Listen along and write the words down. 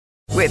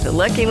With the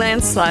Lucky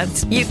Land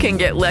Slots, you can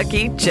get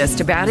lucky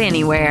just about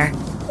anywhere.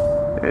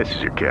 This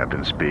is your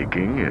captain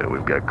speaking.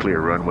 We've got clear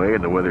runway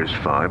and the weather's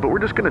fine, but we're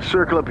just going to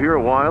circle up here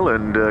a while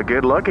and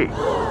get lucky.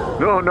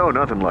 No,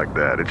 nothing like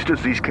that. It's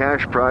just these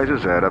cash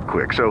prizes add up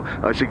quick. So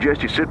I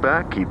suggest you sit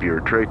back, keep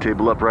your tray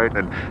table upright,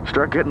 and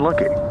start getting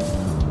lucky.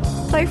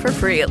 Play for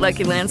free at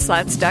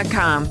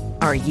LuckyLandSlots.com.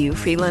 Are you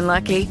feeling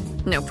lucky?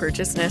 No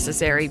purchase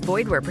necessary.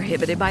 Void where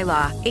prohibited by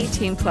law.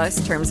 18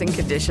 plus terms and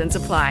conditions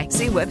apply.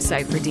 See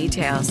website for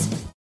details.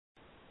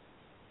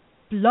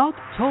 Blog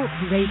Talk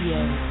Radio.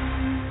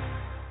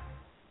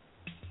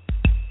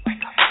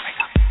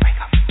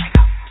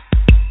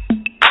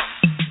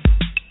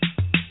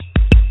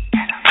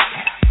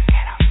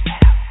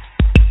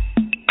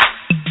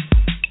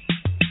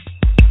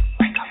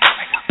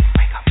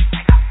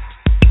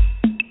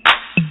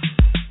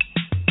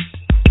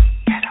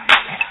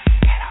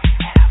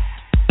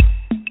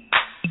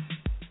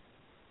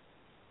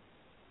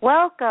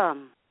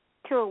 Welcome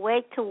to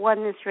Awake to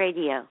Oneness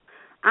Radio.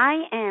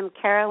 I am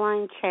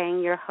Caroline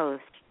Chang, your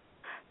host.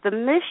 The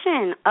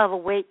mission of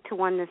Awake to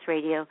Oneness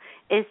Radio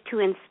is to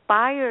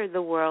inspire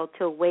the world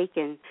to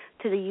awaken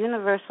to the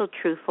universal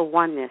truth of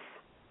oneness.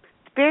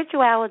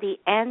 Spirituality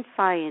and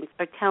science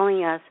are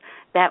telling us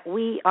that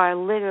we are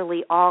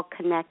literally all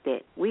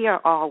connected. We are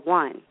all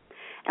one.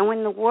 And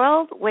when the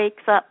world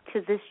wakes up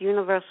to this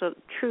universal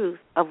truth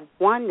of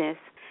oneness,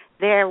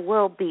 there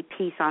will be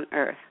peace on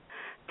earth.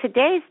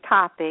 Today's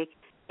topic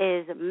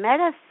is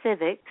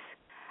MetaCivics,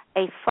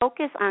 a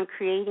focus on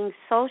creating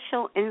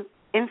social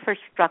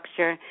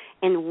infrastructure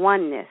in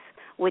oneness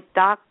with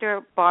Dr.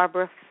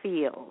 Barbara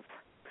Fields.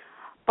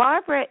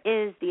 Barbara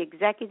is the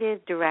executive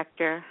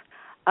director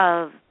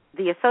of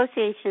the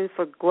Association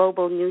for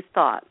Global New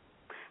Thought.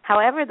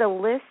 However, the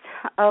list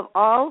of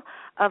all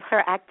of her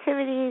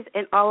activities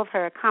and all of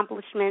her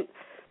accomplishments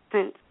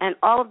and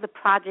all of the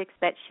projects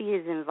that she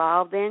is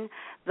involved in,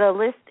 the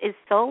list is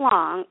so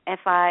long, if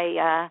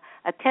I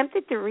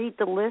attempted to read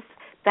the list,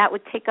 that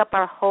would take up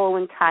our whole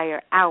entire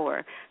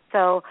hour.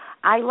 So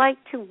I like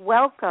to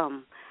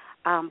welcome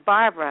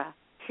Barbara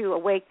to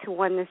Awake to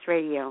Oneness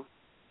Radio.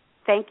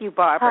 Thank you,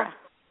 Barbara.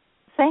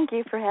 Thank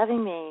you for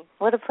having me.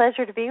 What a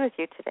pleasure to be with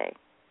you today.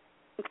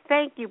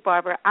 Thank you,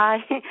 Barbara.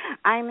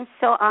 I'm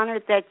so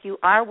honored that you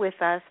are with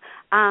us.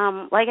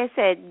 Like I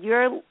said,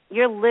 your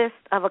list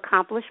of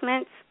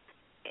accomplishments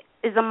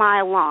is a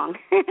mile long,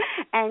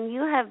 and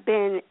you have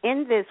been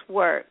in this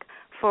work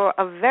for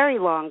a very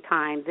long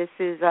time. This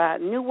is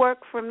new work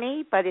for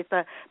me, but it's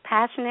a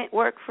passionate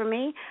work for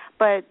me,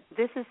 but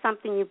this is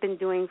something you've been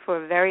doing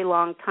for a very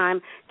long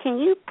time. Can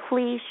you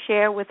please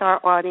share with our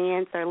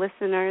audience, our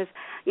listeners,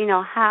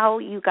 how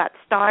you got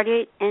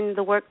started in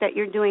the work that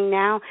you're doing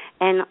now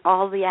and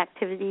all the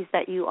activities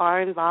that you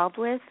are involved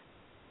with?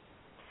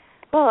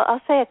 Well,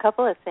 I'll say a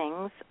couple of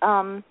things.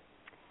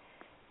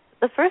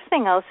 The first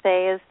thing I'll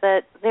say is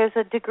that there's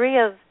a degree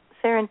of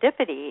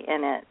serendipity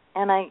in it,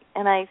 and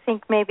I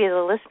think maybe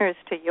the listeners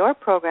to your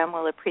program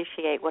will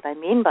appreciate what I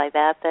mean by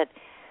that, that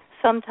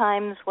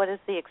sometimes, what is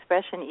the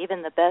expression,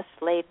 even the best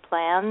laid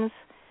plans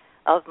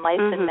of mice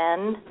and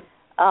men.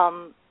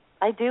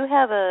 I do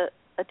have a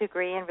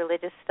degree in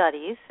religious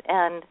studies,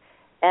 and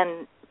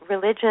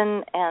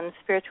religion and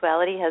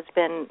spirituality has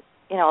been,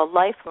 a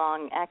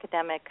lifelong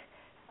academic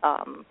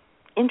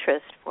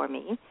interest for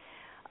me.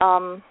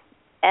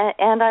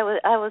 And I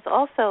was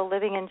also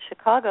living in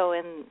Chicago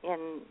in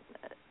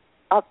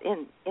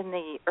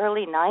the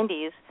early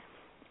 90s.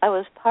 I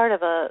was part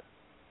of a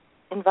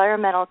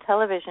environmental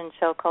television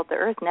show called the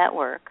Earth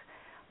Network.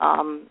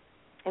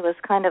 It was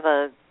kind of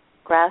a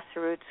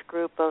grassroots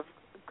group of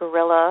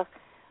guerrilla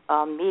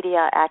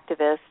media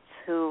activists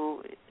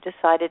who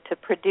decided to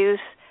produce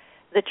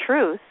the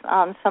truth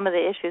on some of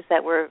the issues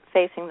that were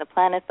facing the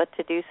planet, but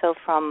to do so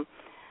from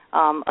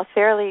a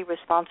fairly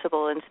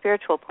responsible and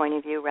spiritual point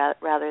of view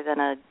rather than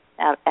an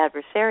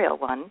adversarial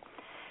one.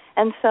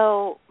 And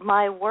so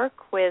my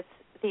work with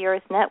the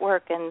Earth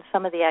Network and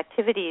some of the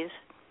activities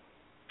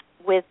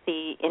with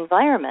the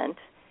environment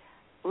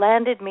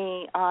landed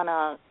me on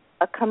a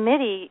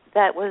committee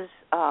that was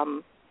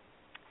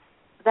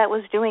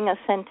doing a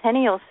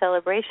centennial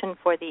celebration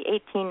for the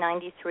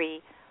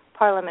 1893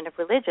 Parliament of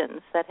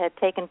Religions that had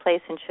taken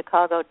place in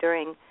Chicago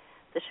during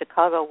the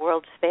Chicago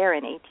World's Fair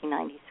in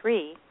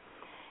 1893.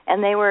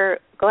 And they were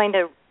going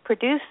to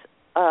produce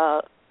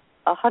a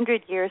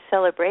 100-year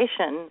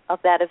celebration of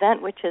that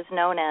event, which is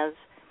known as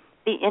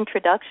the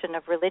introduction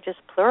of religious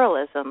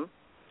pluralism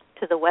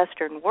to the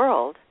Western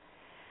world.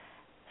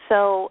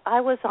 So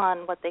I was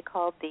on what they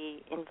called the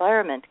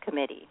Environment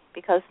Committee,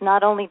 because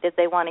not only did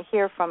they want to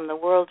hear from the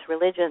world's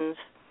religions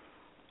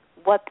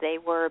what they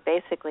were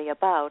basically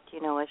about,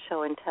 a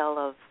show and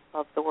tell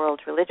of the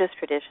world's religious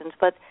traditions,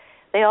 but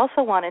they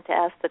also wanted to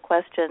ask the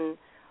question,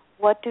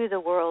 what do the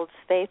world's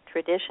faith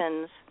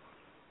traditions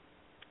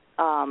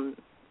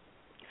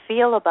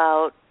feel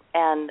about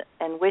and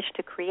wish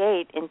to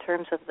create in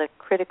terms of the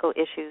critical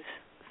issues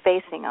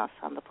facing us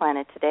on the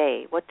planet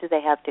today? What do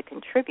they have to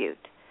contribute?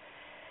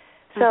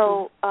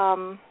 So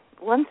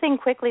one thing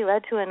quickly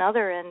led to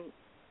another, and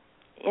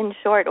in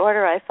short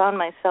order, I found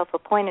myself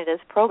appointed as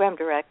program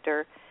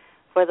director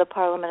for the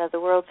Parliament of the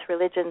World's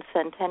Religions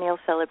Centennial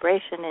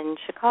Celebration in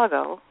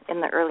Chicago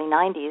in the early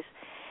 90s.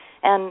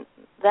 And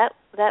that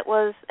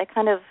was a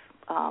kind of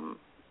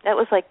that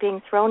was like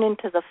being thrown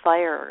into the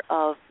fire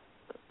of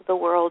the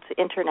world's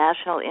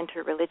international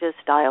interreligious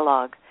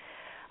dialogue,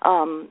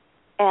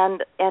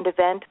 and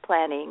event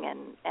planning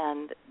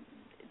and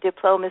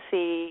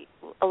diplomacy,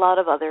 a lot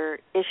of other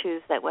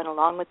issues that went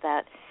along with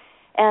that.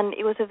 And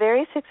it was a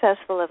very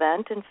successful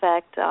event. In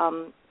fact,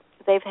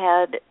 they've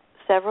had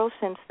several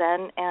since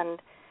then,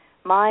 and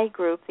my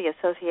group, the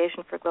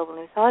Association for Global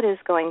New Thought, is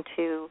going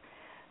to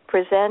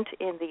present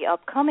in the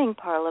upcoming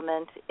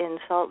Parliament in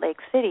Salt Lake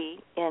City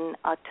in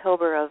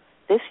October of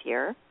this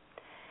year.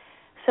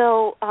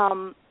 So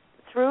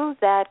through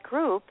that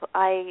group,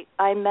 I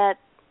met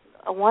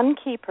one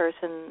key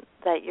person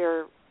that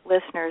your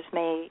listeners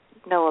may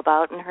know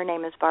about, and her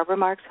name is Barbara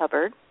Marks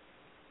Hubbard.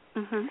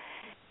 Mm-hmm.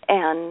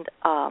 And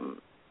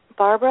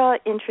Barbara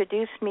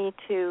introduced me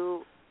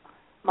to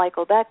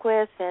Michael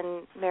Beckwith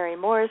and Mary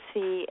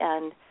Morrissey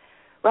and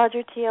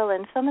Roger Teal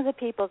and some of the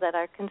people that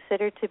are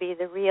considered to be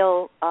the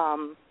real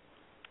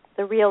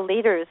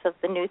leaders of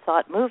the New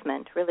Thought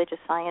movement, Religious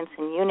Science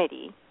and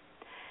Unity.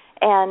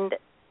 And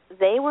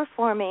they were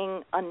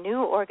forming a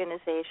new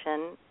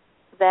organization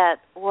that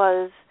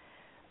was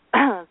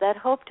that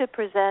hoped to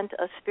present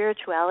a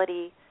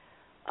spirituality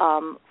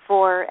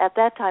for, at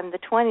that time, the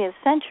 20th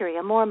century,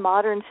 a more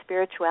modern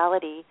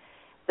spirituality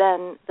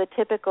than the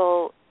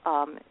typical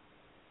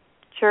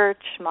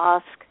church,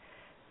 mosque,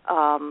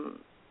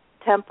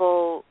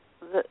 temple,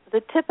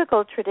 the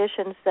typical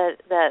traditions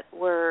that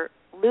were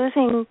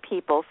losing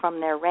people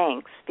from their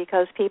ranks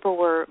because people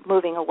were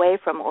moving away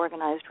from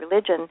organized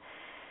religion.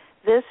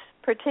 This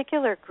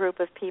particular group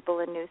of people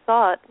in New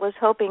Thought was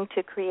hoping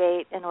to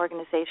create an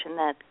organization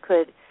that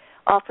could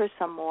offer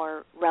some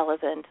more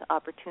relevant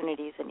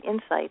opportunities and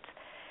insights.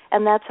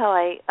 And that's how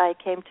I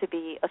came to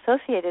be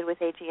associated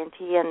with AG&T.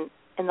 And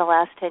in the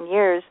last 10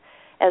 years,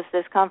 as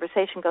this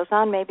conversation goes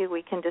on, maybe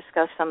we can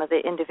discuss some of the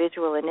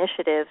individual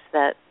initiatives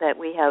that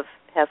we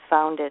have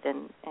founded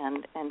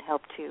and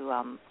helped to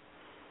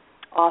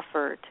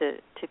offer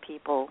to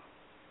people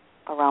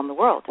around the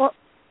world.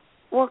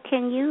 Well,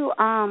 can you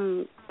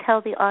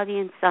tell the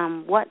audience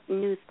what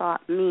New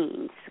Thought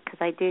means? Because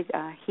I did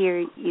hear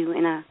you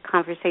in a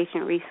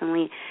conversation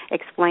recently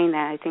explain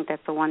that. I think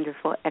that's a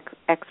wonderful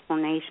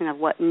explanation of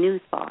what New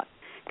Thought,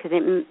 because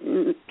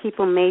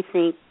people may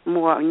think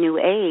more New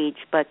Age,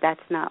 but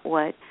that's not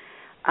what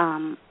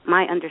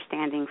my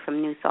understanding from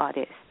New Thought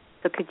is.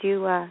 So could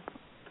you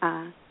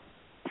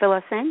fill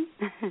us in?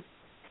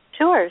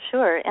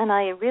 Sure. And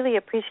I really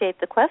appreciate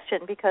the question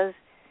because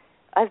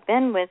I've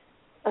been with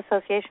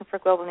Association for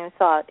Global New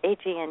Thought,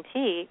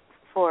 AG&T,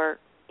 for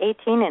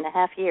 18 and a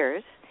half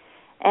years,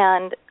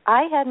 and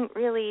I hadn't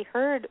really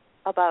heard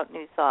about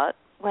New Thought.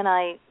 When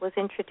I was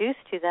introduced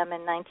to them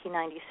in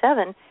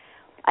 1997,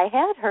 I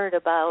had heard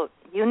about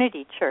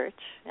Unity Church,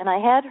 and I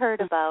had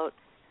heard about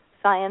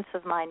Science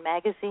of Mind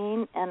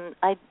magazine, and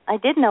I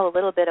did know a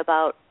little bit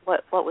about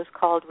what was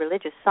called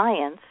religious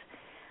science,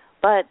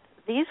 but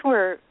these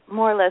were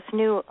more or less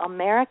new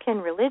American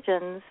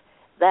religions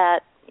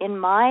that, in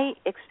my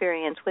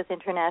experience with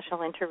international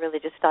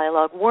interreligious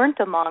dialogue, weren't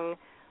among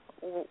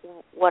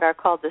what are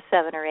called the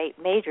 7 or 8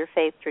 major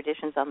faith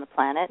traditions on the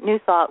planet. New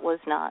Thought was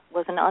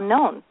an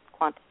unknown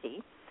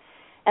quantity.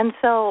 And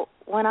so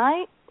when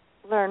I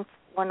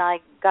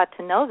got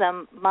to know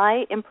them,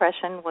 my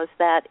impression was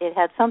that it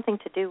had something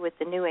to do with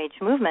the New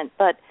Age movement,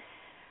 but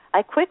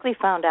I quickly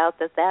found out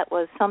that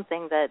was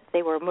something that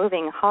they were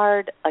moving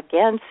hard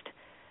against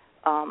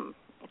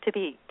to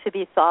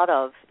be thought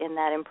of in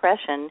that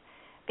impression,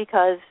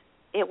 because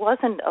it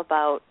wasn't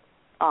about,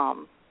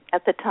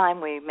 at the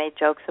time we made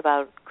jokes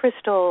about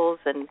crystals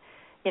and,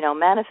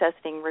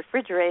 manifesting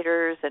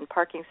refrigerators and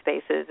parking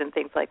spaces and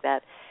things like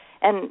that.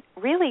 And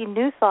really,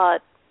 New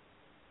Thought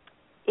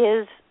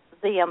is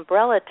the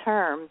umbrella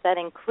term that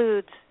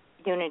includes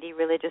unity,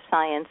 religious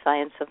science,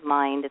 science of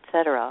mind,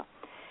 etc.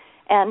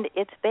 And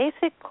its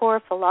basic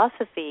core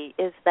philosophy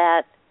is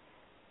that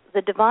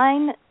the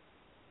divine,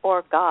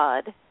 or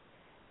God,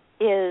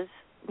 is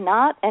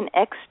not an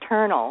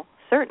external,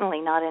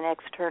 certainly not an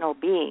external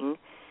being,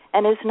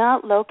 and is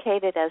not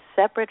located as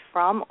separate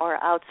from or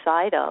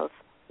outside of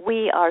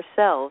we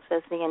ourselves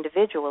as the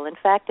individual. In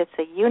fact, it's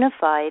a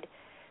unified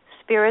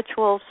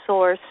spiritual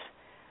source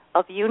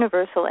of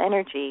universal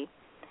energy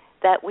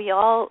that we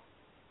all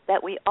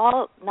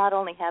not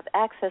only have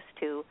access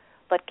to,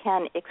 but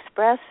can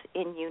express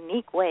in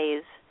unique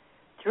ways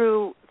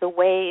through the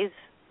ways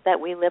that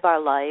we live our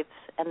lives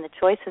and the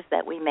choices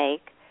that we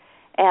make,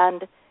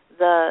 and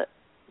the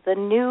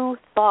new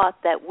thought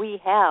that we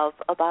have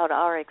about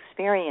our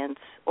experience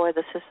or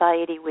the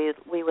society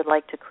we would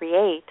like to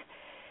create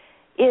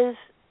is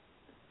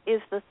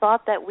the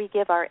thought that we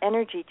give our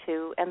energy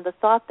to, and the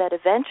thought that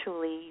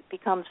eventually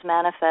becomes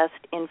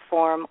manifest in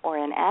form or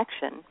in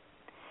action.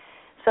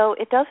 So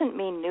it doesn't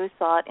mean new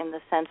thought in the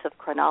sense of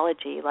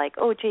chronology, like,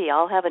 oh, gee,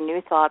 I'll have a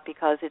new thought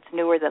because it's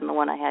newer than the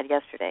one I had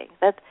yesterday.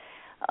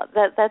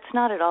 That's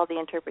not at all the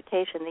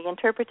interpretation. The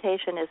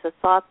interpretation is a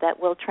thought that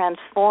will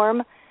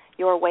transform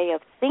your way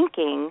of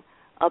thinking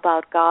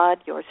about God,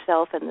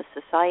 yourself, and the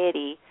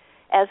society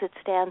as it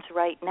stands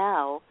right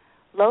now.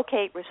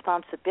 Locate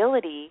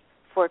responsibility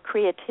for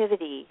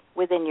creativity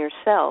within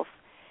yourself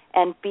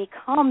and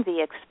become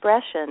the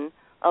expression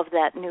of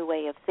that new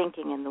way of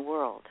thinking in the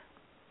world.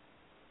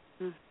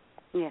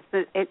 Yes,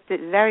 it's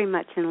very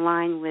much in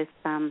line with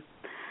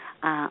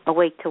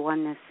Awake to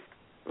Oneness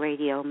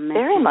Radio.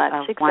 Very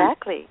much,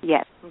 exactly.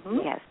 Yes,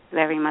 yes,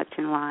 very much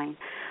in line.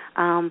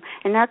 And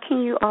now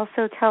can you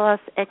also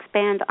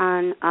expand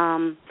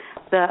on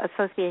the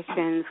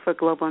Association for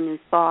Global New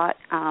Thought,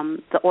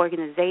 the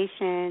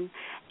organization,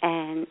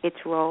 and its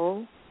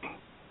role?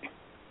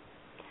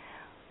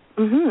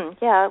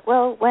 Yeah,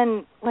 well,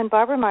 when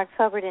Barbara Marx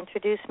Hubbard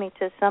introduced me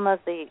to some of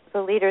the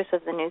leaders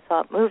of the New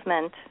Thought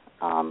movement,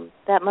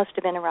 that must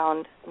have been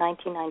around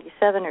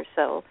 1997 or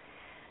so,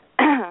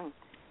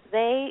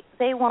 they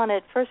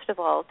wanted, first of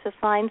all, to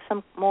find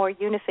some more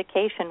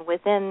unification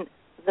within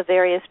the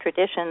various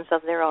traditions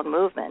of their own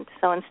movement.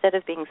 So instead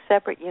of being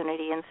separate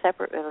unity and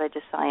separate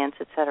religious science,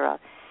 etc.,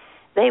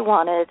 they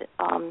wanted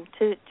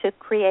to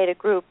create a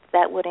group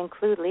that would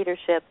include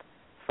leadership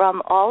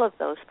from all of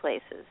those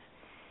places.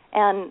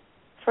 And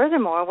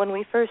furthermore, when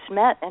we first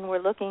met and were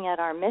looking at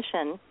our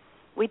mission,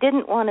 we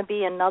didn't want to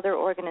be another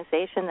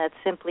organization that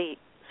simply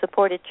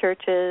supported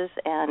churches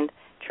and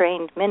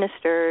trained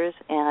ministers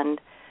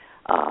and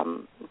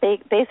they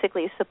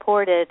basically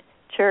supported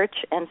church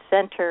and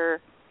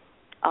center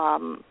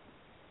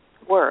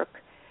work,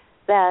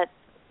 that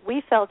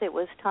we felt it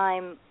was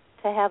time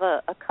to have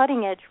a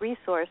cutting-edge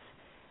resource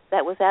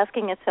that was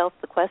asking itself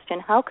the question,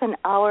 how can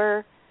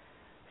our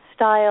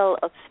style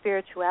of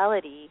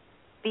spirituality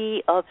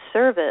be of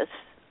service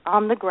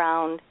on the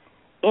ground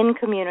in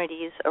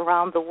communities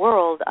around the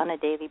world on a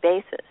daily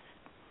basis?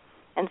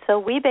 And so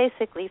we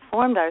basically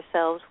formed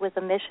ourselves with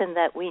a mission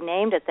that we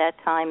named at that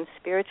time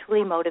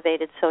Spiritually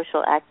Motivated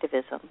Social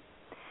Activism.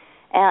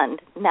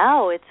 And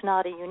now it's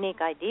not a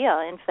unique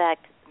idea. In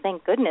fact,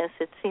 thank goodness,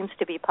 it seems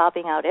to be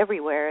popping out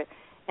everywhere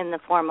in the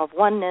form of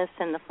oneness,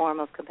 in the form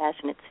of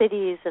compassionate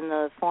cities, in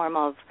the form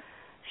of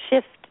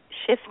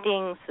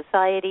shifting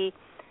society.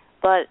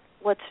 But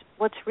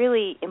what's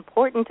really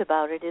important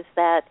about it is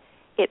that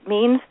it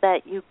means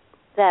that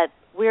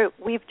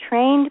we've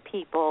trained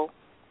people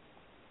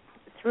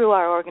through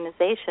our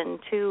organization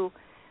to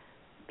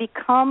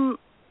become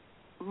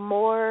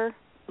more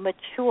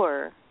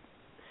mature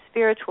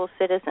spiritual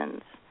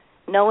citizens,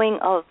 knowing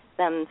of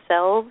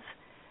themselves,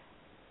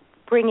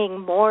 bringing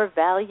more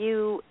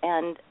value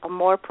and a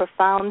more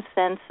profound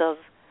sense of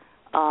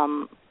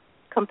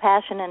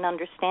compassion and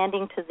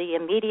understanding to the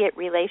immediate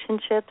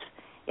relationships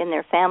in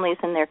their families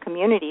and their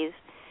communities,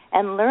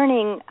 and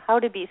learning how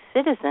to be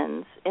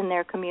citizens in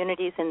their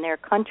communities, in their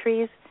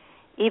countries,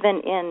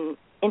 even in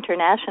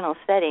international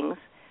settings,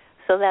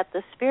 so that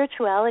the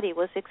spirituality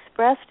was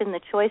expressed in the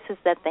choices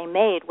that they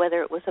made,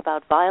 whether it was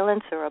about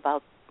violence or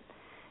about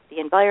the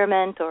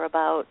environment or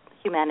about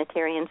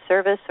humanitarian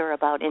service or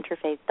about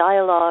interfaith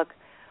dialogue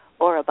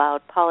or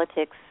about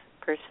politics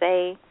per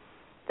se,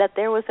 that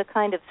there was a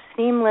kind of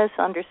seamless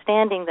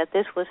understanding that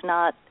this was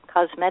not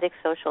cosmetic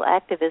social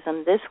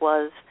activism. This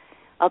was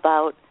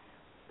about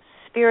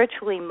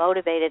spiritually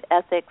motivated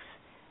ethics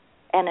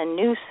and a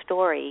new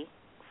story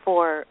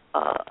for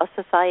a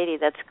society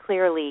that's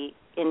clearly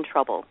in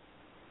trouble.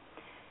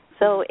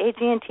 So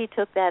AG&T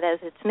took that as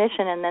its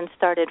mission and then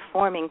started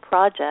forming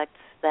projects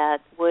that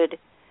would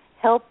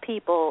help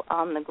people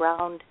on the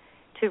ground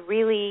to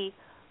really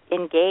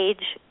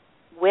engage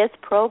with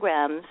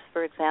programs.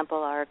 For example,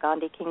 our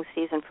Gandhi King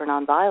Season for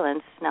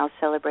Nonviolence now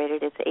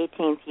celebrated its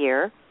 18th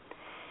year.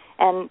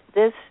 And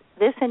this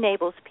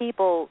enables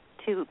people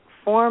to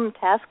form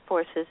task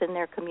forces in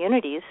their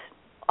communities,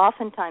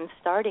 oftentimes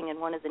starting in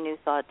one of the New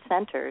Thought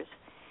centers,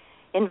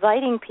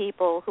 inviting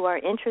people who are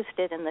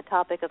interested in the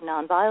topic of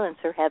nonviolence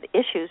or have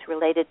issues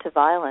related to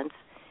violence,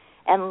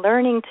 and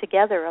learning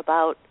together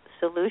about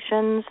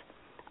solutions,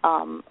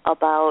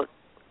 about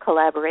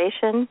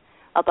collaboration,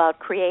 about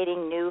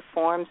creating new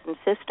forms and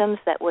systems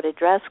that would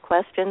address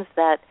questions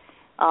that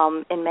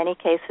in many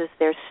cases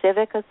their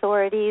civic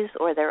authorities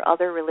or their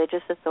other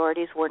religious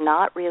authorities were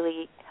not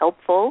really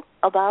helpful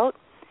about.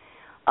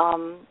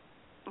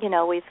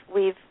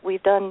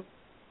 We've done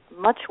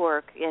much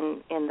work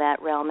in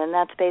that realm, and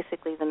that's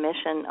basically the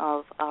mission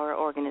of our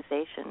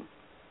organization.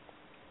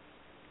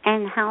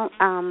 And how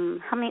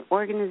many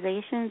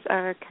organizations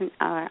are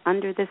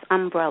under this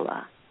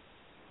umbrella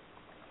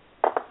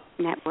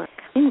network?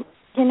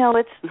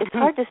 It's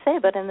hard to say,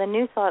 but in the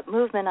New Thought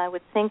movement, I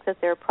would think that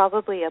there are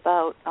probably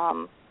about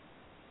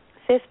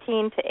 15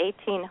 to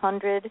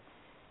 1,800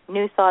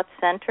 New Thought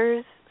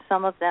centers.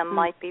 Some of them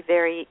might be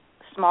very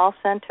small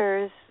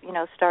centers,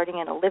 starting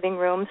in a living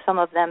room. Some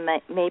of them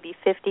may be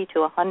 50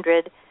 to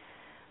 100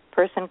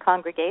 person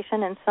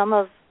congregation, and some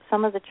of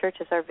some of the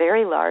churches are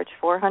very large,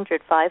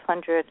 400,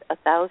 500,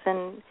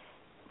 1,000.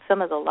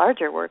 Some of the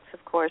larger works,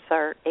 of course,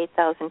 are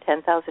 8,000,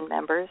 10,000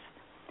 members.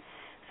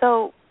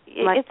 So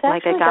it's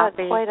actually got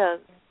quite a,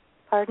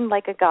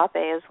 like Agape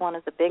is one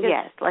of the biggest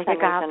centers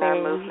in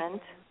our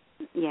movement.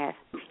 Yes.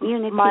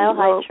 Unity. Mile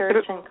High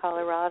Church in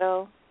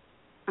Colorado.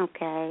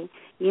 Okay.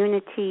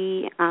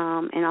 Unity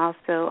and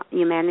also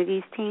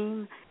Humanities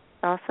Team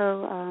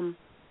also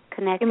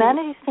connected.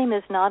 Humanities Team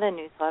is not a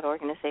New Thought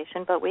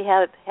organization, but we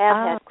have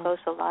had close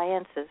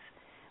alliances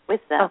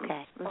with them.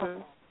 Okay.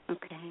 Mm-hmm.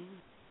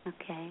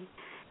 Okay.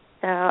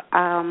 So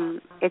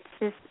it's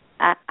just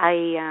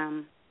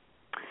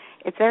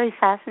it's very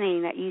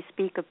fascinating that you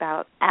speak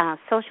about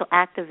social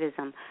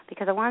activism,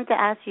 because I wanted to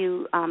ask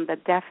you the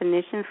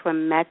definition for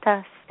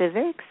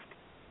MetaCivics.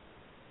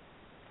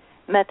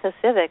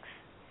 MetaCivics,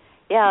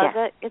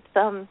 it's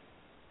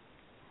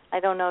I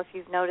don't know if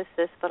you've noticed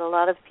this, but a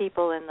lot of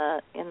people in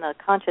the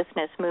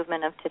consciousness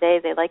movement of today,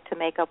 they like to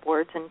make up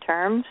words and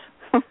terms.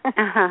 They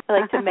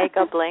like to make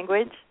up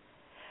language.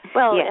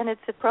 Well, and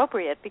it's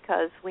appropriate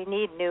because we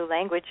need new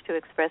language to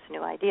express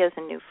new ideas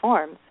and new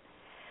forms.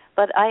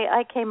 But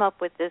I came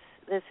up with this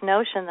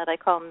notion that I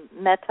call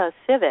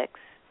MetaCivics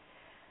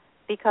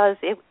because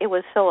it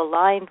was so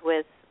aligned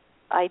with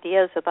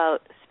ideas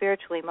about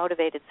spiritually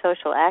motivated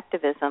social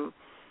activism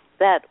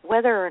that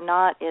whether or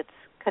not it's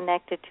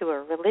connected to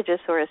a religious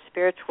or a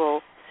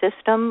spiritual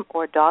system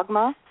or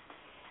dogma,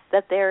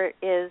 that there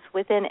is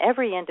within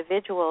every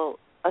individual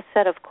a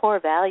set of core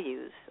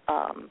values,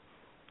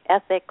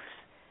 ethics.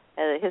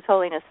 His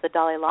Holiness the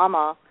Dalai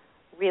Lama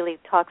really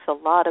talks a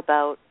lot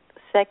about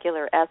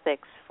secular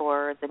ethics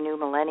for the new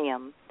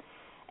millennium.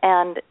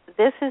 And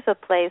this is a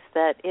place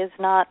that it's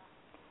not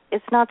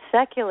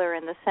secular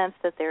in the sense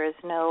that there is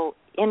no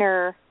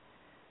inner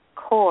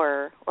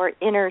core or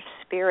inner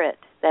spirit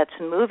that's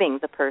moving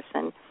the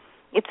person.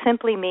 It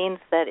simply means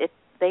that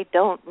they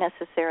don't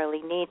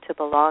necessarily need to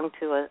belong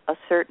to a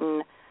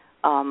certain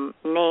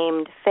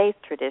named faith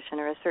tradition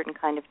or a certain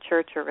kind of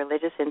church or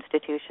religious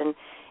institution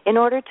in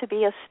order to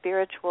be a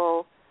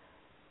spiritual,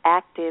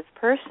 active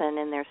person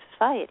in their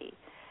society.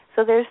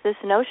 So there's this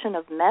notion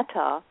of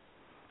meta,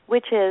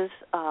 which is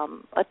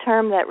a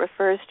term that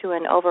refers to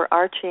an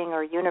overarching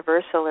or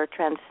universal or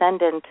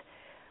transcendent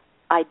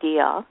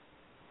idea,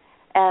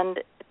 and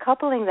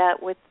coupling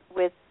that with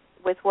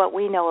what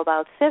we know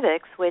about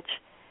civics, which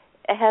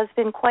has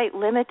been quite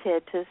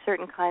limited to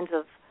certain kinds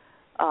of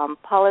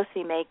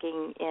policy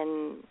making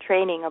in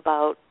training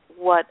about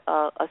what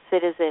a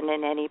citizen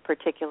in any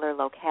particular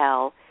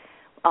locale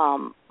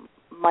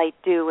might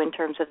do in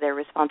terms of their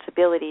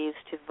responsibilities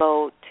to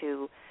vote,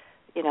 to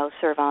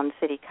serve on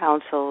city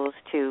councils,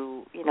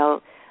 to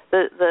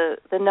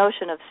the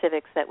notion of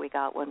civics that we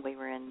got when we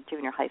were in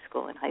junior high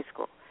school and high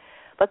school.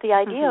 But the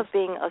idea of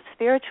being a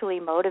spiritually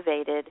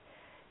motivated,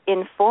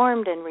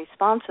 informed and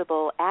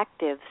responsible,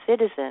 active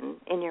citizen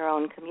in your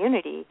own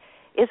community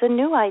is a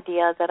new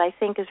idea that I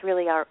think is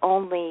really our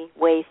only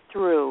way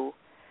through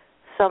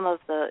some of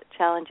the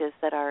challenges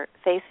that are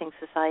facing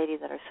society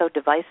that are so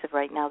divisive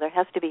right now. There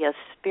has to be a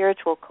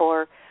spiritual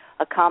core,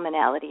 a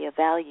commonality of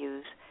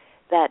values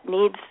that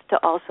needs to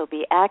also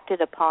be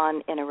acted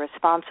upon in a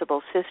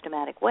responsible,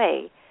 systematic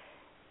way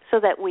so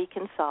that we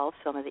can solve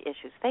some of the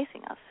issues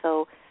facing us.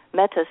 So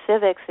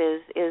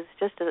MetaCivics is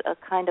just a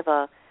kind of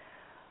a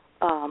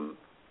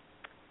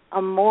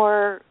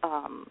more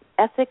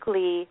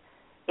ethically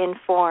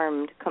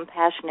informed,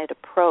 compassionate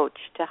approach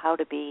to how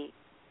to be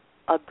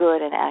a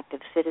good and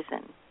active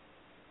citizen.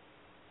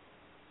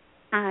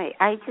 I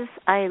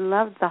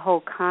love the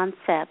whole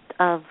concept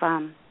of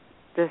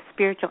the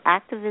spiritual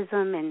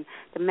activism and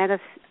the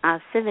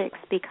MetaCivics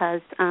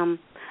because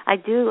I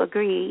do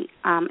agree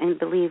and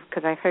believe,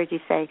 because I've heard you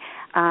say,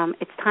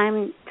 it's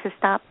time to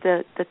stop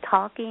the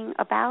talking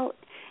about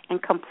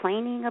and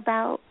complaining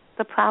about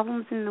the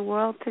problems in the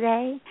world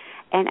today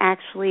and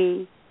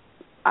actually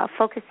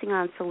focusing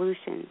on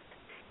solutions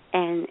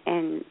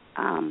and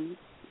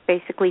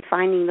basically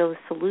finding those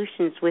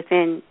solutions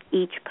within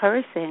each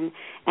person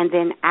and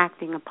then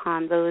acting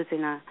upon those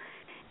in a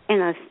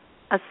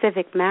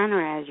civic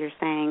manner, as you're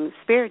saying,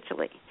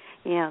 spiritually.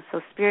 So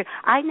spirit.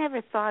 I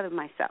never thought of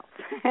myself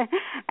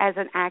as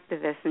an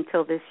activist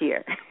until this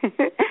year.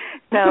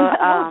 So,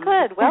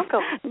 good.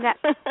 Welcome.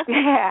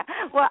 Yeah.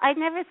 Well, I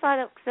never thought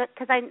of,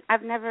 because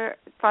I've never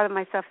thought of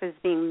myself as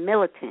being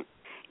militant.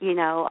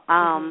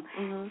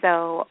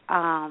 So,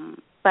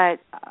 but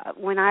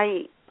when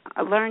I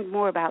learned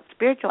more about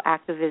spiritual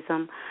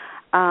activism,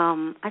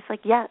 I was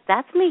like, yeah,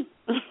 that's me.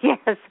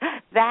 Yes,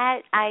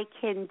 that I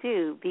can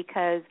do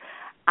because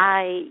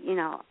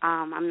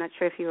I'm not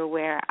sure if you're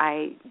aware,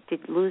 I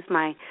did lose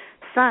my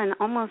son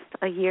almost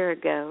a year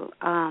ago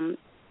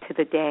to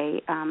the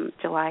day,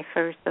 July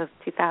 1st of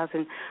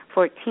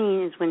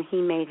 2014 is when he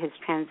made his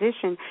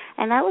transition,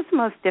 and that was the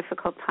most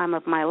difficult time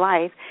of my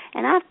life.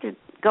 And after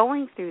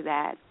going through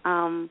that,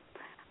 I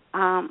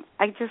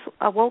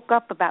woke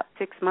up about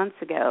 6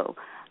 months ago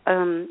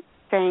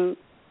saying,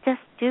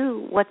 just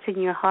do what's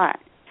in your heart.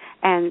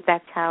 And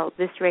that's how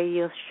this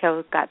radio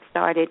show got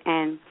started.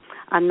 And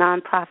a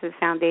nonprofit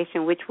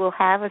foundation, which will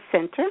have a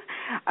center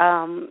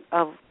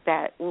of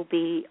that will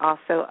be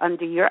also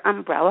under your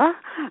umbrella.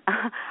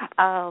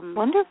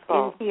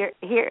 Wonderful.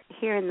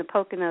 Here in the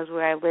Poconos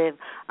where I live,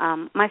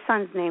 my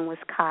son's name was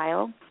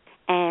Kyle,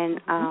 and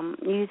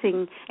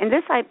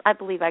this I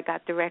believe I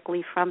got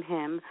directly from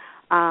him,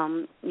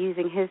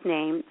 using his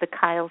name, the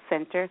Kyle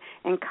Center,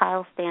 and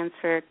Kyle stands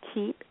for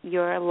Keep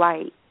Your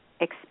Light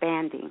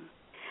Expanding.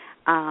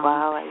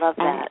 Wow, I love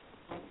that.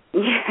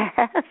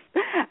 Yes,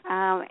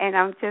 and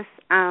I'm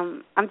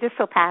just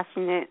so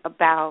passionate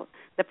about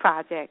the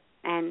project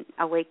and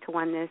Awake to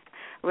Oneness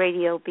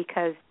Radio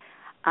because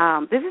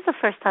this is the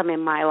first time in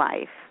my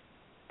life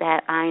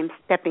that I'm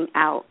stepping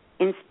out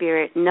in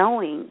spirit,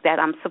 knowing that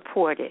I'm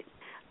supported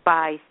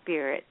by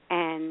spirit,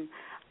 and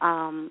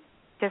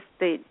just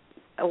the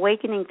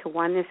awakening to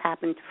oneness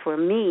happened for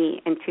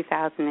me in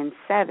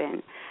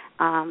 2007,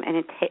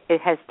 and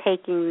it has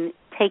taken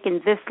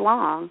this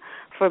long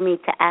for me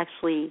to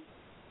actually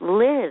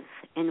live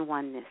in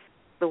oneness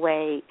the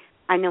way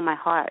I know my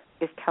heart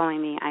is telling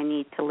me I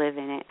need to live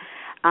in it.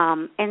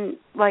 And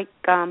like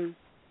in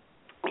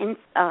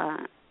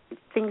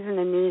things in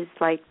the news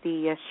like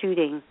the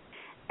shooting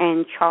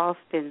in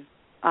Charleston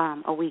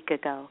a week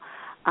ago,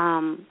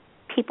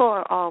 people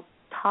are all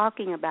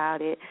talking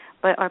about it,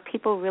 but are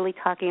people really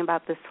talking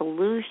about the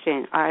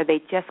solution? Or are they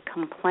just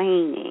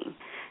complaining?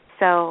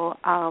 So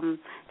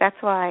that's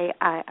why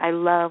I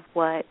love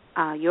what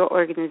your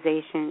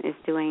organization is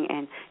doing,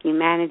 and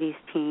Humanity's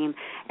Team,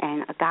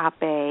 and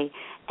Agape,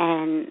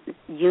 and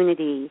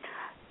Unity.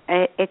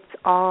 It's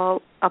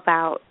all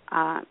about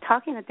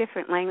talking a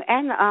different language.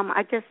 And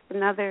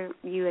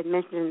you had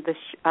mentioned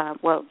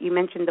you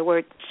mentioned the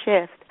word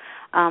shift.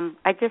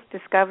 I just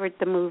discovered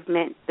the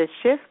movement, the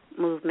Shift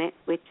movement,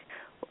 which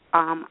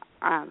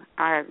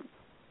are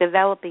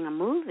developing a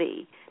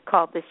movie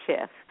called The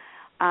Shift,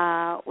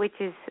 which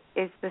is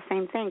the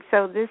same thing.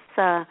 So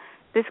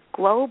this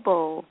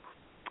global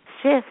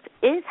shift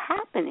is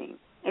happening.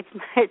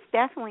 It's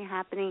definitely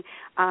happening.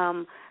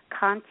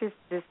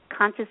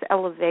 Conscious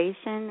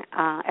elevation,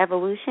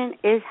 evolution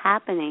is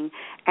happening,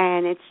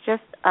 and it's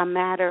just a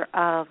matter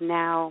of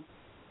now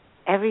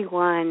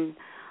everyone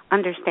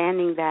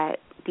understanding that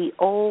the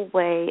old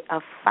way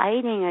of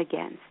fighting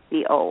against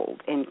the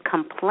old and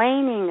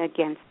complaining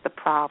against the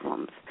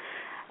problems,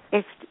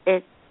 it's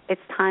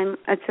time.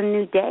 It's a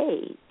new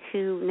day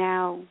to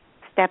now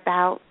step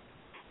out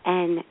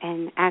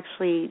and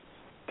actually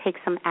take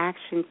some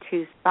action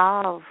to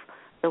solve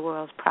the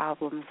world's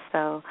problems.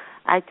 So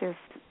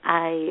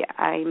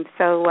I'm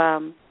so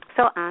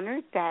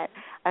honored that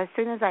as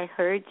soon as I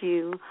heard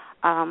you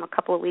a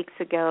couple of weeks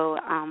ago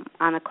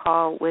on a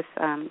call with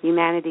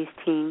Humanity's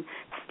Team,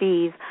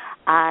 Steve,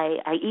 I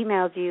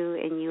emailed you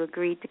and you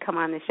agreed to come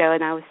on the show,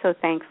 and I was so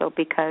thankful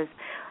because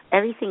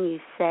everything you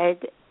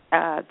said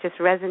just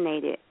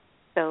resonated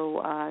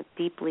so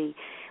deeply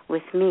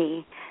with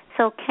me.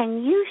 So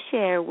can you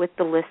share with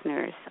the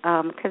listeners,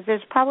 because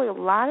there's probably a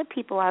lot of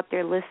people out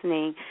there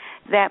listening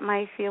that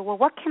might feel, well,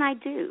 what can I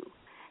do?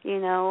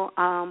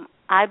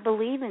 I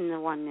believe in the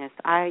oneness.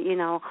 I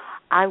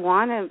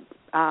want to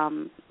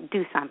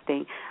do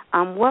something.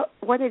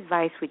 What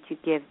advice would you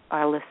give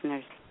our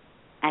listeners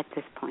at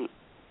this point?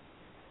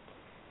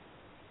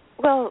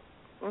 Well,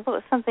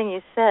 something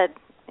you said,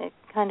 it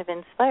kind of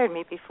inspired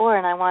me before,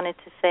 and I wanted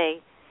to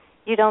say,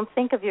 you don't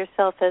think of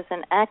yourself as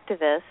an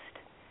activist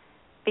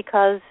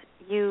because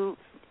you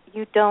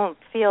don't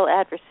feel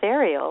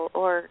adversarial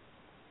or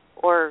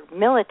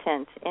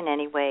militant in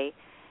any way.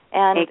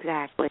 And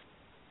exactly.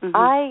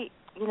 Mm-hmm.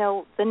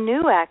 The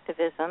new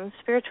activism,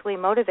 spiritually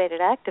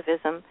motivated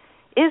activism,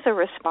 is a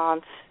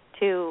response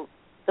to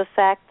the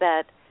fact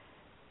that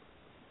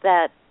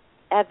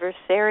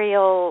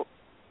adversarial,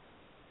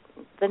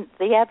 the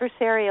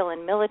adversarial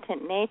and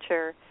militant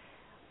nature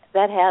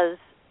that has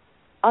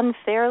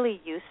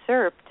unfairly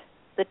usurped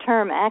the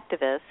term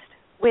activist,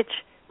 which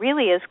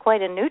really is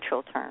quite a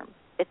neutral term.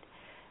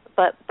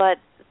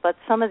 But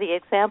some of the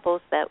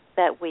examples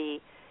that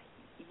we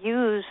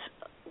use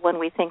when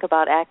we think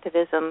about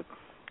activism,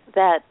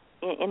 that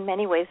in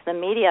many ways the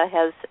media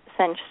has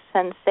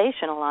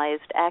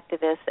sensationalized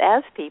activists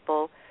as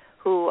people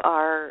who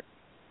are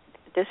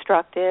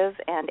destructive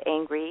and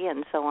angry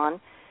and so on.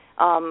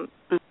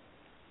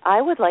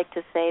 I would like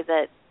to say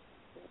that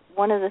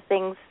one of the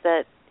things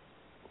that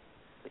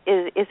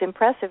is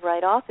impressive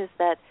right off is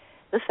that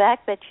the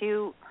fact that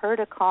you heard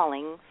a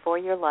calling for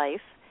your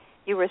life,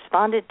 you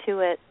responded to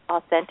it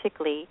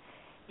authentically,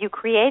 you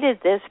created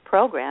this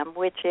program,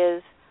 which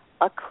is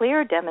a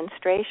clear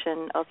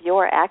demonstration of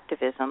your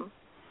activism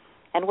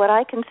and what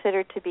I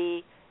consider to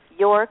be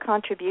your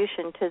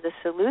contribution to the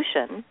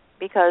solution,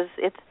 because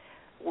it's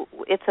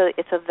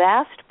a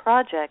vast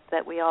project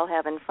that we all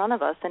have in front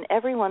of us, and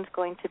everyone's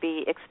going to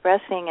be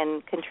expressing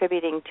and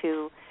contributing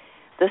to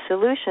the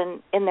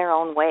solution in their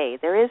own way.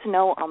 There is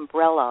no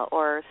umbrella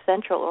or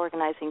central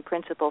organizing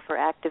principle for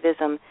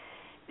activism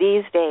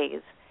these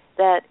days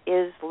that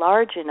is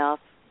large enough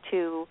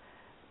to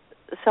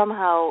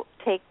somehow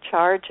take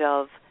charge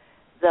of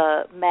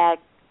the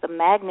the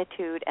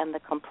magnitude and the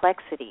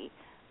complexity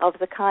of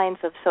the kinds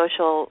of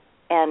social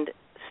and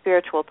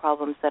spiritual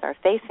problems that are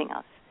facing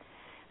us.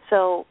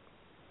 So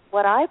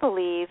what I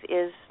believe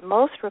is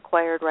most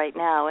required right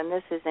now, and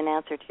this is an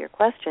answer to your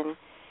question,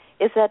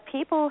 is that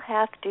people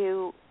have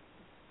to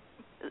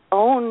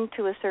own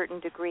to a certain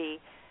degree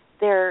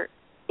their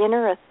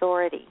inner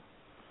authority.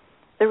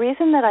 The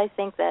reason that I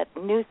think that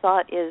New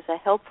Thought is a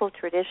helpful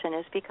tradition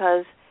is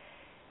because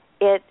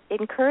it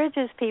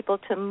encourages people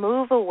to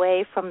move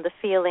away from the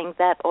feeling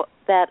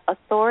that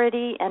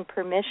authority and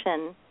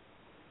permission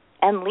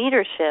and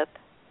leadership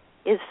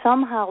is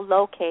somehow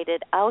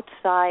located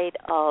outside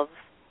of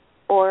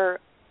or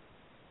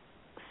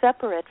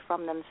separate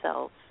from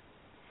themselves.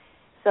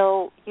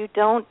 So you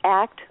don't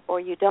act or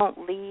you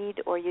don't lead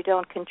or you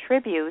don't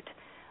contribute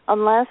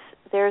unless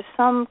there's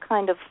some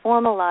kind of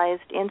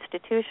formalized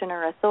institution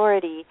or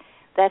authority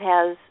that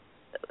has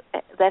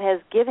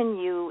given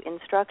you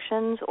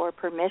instructions or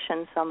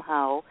permission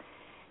somehow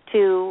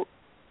to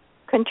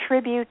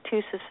contribute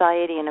to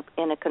society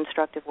in a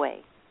constructive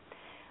way.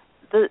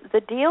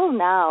 The deal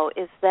now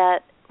is that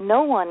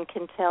no one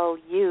can tell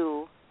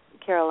you,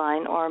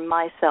 Caroline, or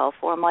myself,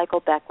 or Michael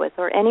Beckwith,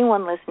 or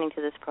anyone listening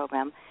to this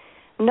program,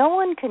 no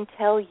one can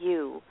tell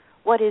you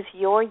what is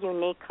your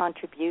unique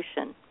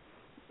contribution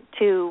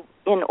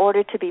in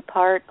order to be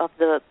part of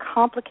the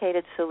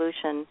complicated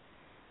solution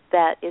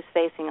that is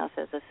facing us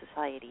as a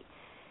society.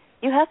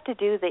 You have to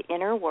do the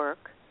inner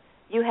work.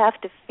 You have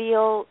to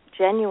feel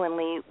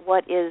genuinely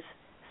what is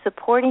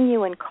supporting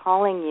you and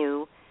calling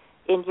you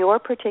in your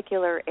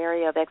particular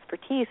area of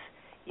expertise.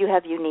 You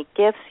have unique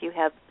gifts. You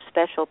have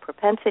special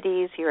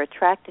propensities. You're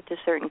attracted to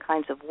certain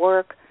kinds of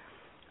work,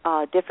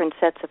 different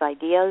sets of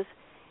ideas.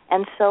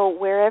 And so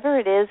wherever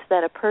it is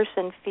that a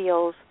person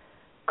feels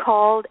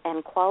called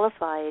and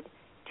qualified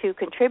to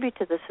contribute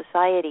to the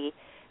society,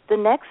 the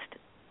next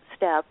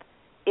step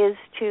is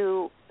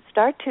to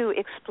start to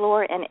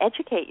explore and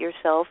educate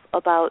yourself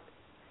about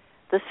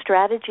the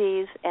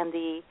strategies and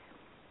the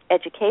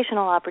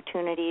educational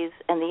opportunities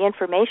and the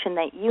information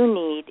that you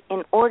need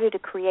in order to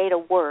create a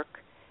work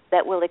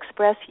that will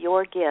express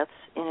your gifts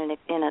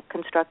in a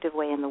constructive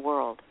way in the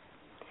world.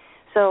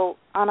 So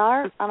on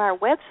our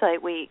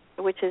website,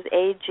 which is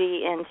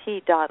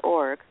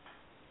agnt.org,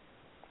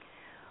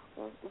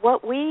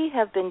 what we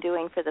have been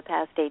doing for the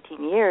past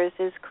 18 years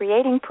is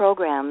creating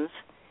programs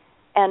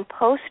and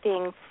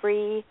posting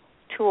free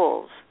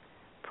tools,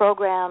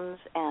 programs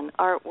and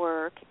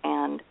artwork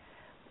and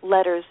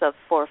letters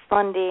for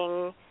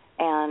funding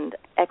and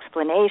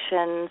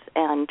explanations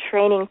and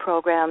training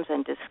programs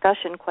and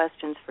discussion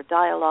questions for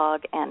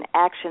dialogue and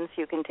actions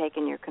you can take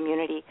in your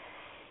community.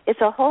 It's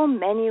a whole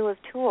menu of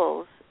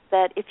tools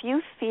that if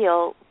you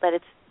feel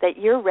that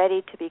you're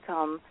ready to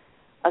become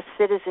a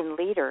citizen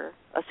leader,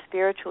 a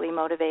spiritually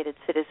motivated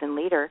citizen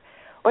leader,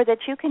 or that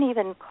you can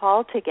even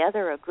call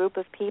together a group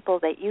of people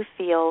that you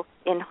feel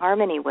in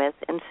harmony with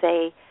and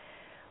say,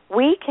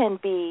 we can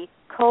be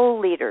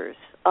co-leaders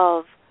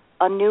of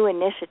a new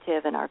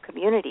initiative in our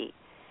community.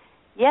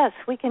 Yes,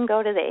 we can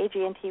go to the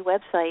AG&T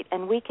website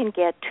and we can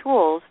get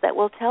tools that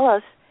will tell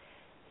us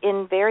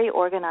in very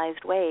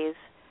organized ways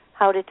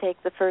how to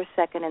take the first,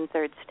 second, and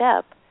third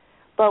step.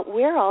 But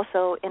we're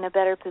also in a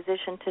better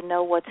position to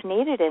know what's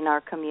needed in our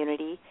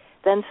community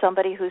than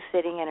somebody who's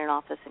sitting in an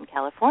office in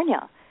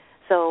California.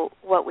 So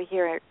what we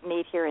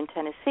need here in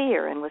Tennessee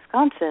or in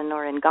Wisconsin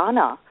or in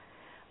Ghana,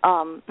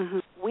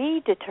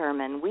 we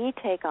determine, we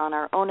take on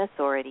our own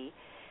authority,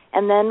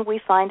 and then we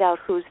find out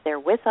who's there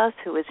with us,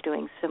 who is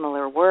doing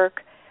similar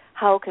work,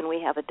 how can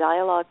we have a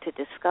dialogue to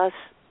discuss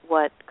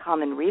what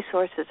common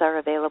resources are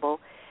available.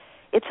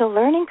 It's a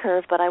learning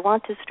curve, but I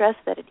want to stress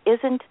that it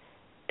isn't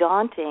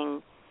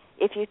daunting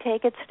if you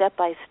take it step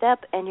by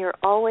step and you're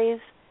always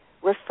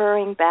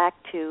referring back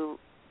to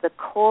the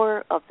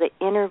core of the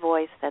inner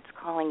voice that's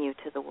calling you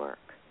to the work.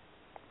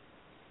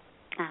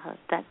 Oh,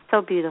 that's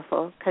so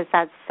beautiful, because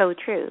that's so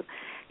true.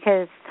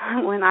 Because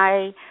when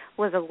I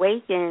was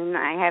awakened,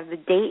 I have the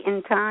date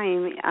and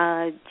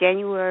time,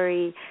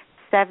 January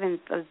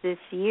 7th of this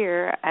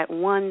year at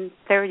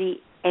 1:30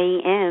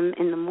 a.m.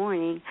 in the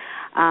morning.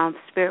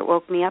 Spirit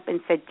woke me up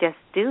and said, just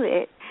do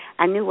it.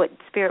 I knew what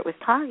Spirit was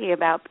talking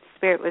about.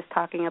 Spirit was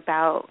talking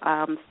about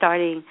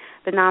starting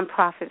the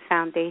nonprofit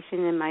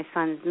foundation in my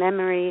son's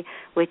memory,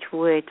 which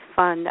would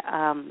fund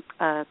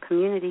a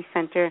community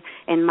center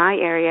in my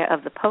area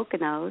of the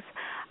Poconos,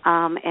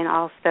 and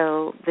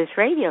also this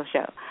radio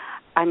show.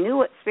 I knew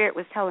what Spirit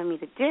was telling me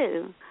to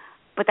do,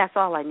 but that's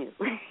all I knew.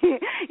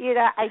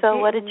 So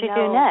what did you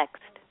do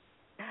next?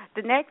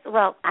 The next,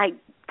 I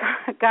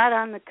got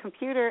on the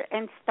computer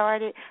and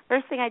started.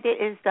 First thing I did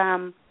is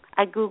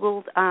I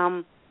Googled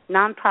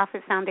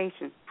nonprofit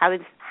foundation.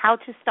 How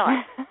to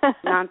start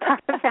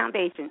nonprofit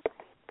foundation.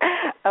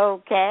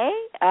 Okay.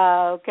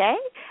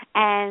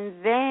 And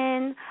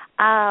then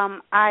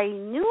I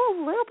knew a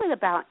little bit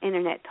about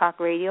Internet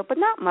Talk Radio, but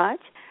not much.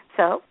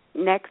 So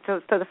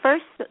the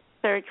first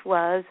search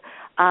was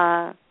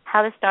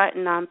how to start a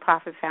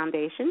nonprofit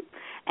foundation,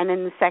 and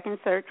then the second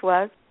search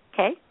was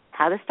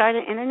how to start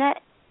an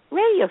Internet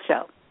radio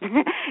show.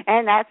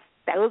 And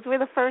those were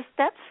the first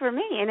steps for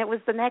me. And it was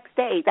the next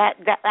day, that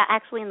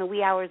actually in the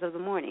wee hours of the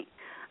morning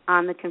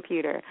on the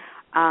computer,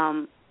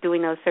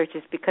 doing those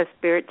searches because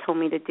Spirit told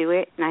me to do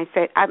it. And I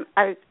said,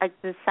 I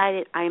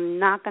decided I'm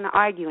not going to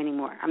argue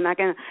anymore. I'm not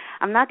going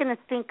to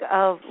think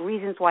of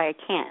reasons why I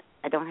can't.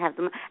 I don't have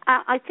the.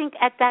 I think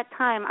at that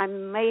time I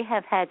may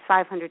have had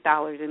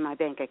 $500 in my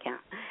bank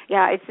account.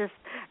 Yeah, it's just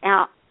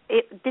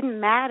it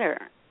didn't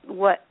matter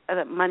what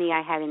money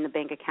I had in the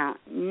bank account.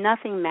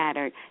 Nothing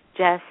mattered.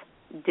 Just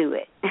do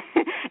it.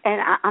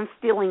 And I'm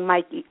stealing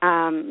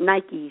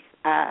Nike's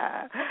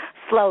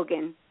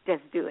slogan.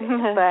 Just do it.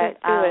 But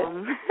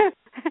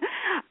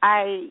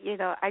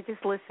I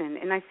just listened,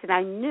 and I said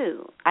I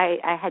knew.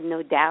 I had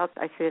no doubts.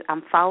 I said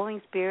I'm following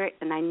Spirit,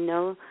 and I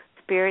know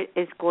Spirit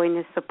is going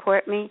to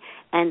support me,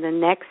 and the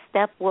next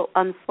step will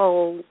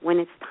unfold when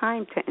it's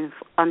time to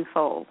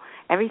unfold.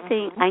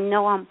 Everything I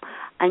know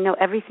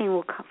everything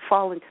will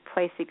fall into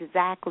place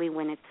exactly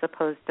when it's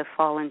supposed to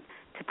fall into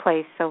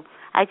place. So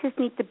I just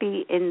need to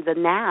be in the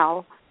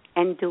now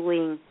and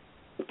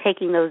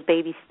taking those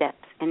baby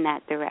steps in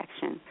that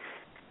direction.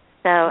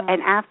 So,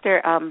 and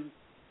after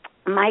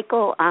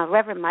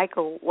Reverend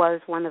Michael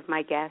was one of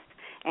my guests,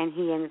 and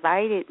he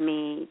invited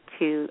me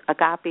to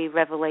Agape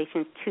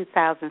Revelations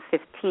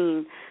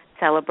 2015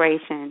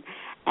 celebration,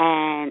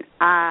 and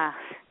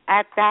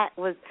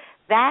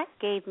that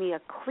gave me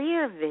a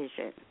clear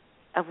vision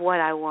of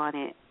what I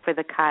wanted for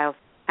the Kyle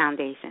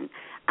Foundation.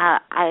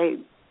 I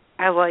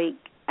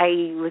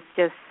was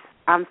just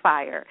on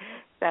fire.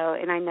 So,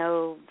 and I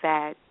know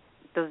that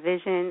the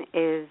vision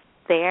is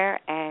there,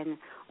 and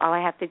all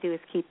I have to do is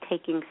keep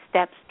taking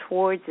steps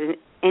towards it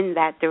in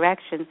that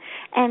direction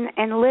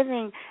and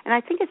living. And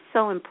I think it's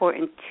so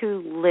important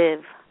to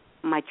live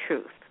my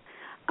truth.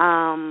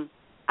 I've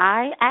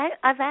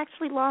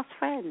actually lost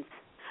friends.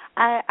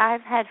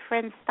 I've had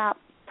friends stop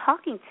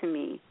talking to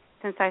me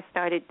since I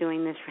started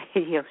doing this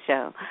radio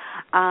show.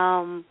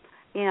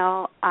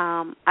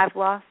 I've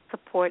lost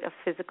support of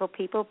physical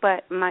people,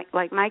 but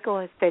like Michael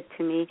has said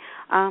to me,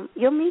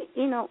 you'll meet,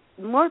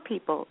 more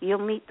people.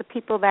 You'll meet the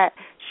people that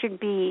should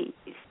be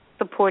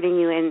supporting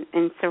you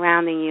and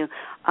surrounding you.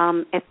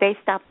 If they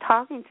stop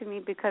talking to me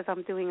because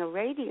I'm doing a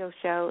radio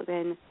show,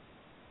 then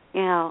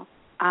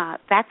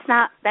that's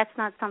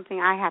not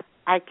something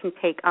I can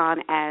take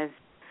on as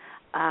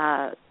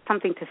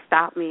something to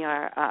stop me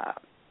or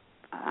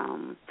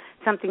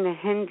something to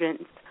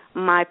hindrance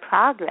my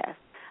progress.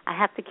 I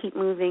have to keep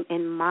moving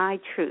in my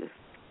truth,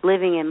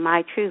 living in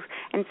my truth.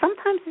 And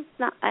sometimes it's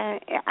not,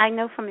 I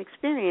know from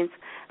experience,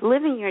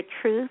 living your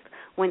truth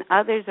when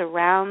others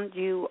around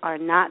you are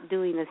not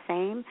doing the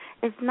same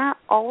is not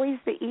always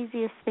the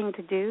easiest thing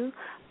to do,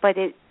 but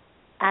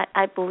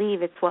I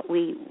believe it's what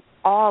we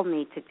all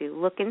need to do.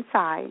 Look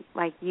inside,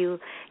 like you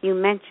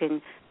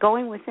mentioned,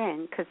 going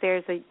within, because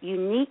there's a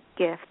unique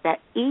gift that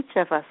each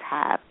of us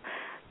have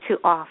to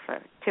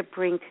offer, to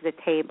bring to the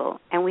table.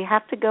 And we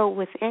have to go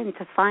within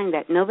to find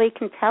that. Nobody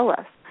can tell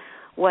us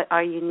what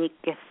our unique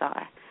gifts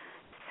are.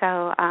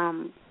 So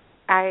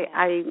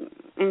I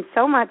in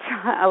so much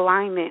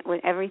alignment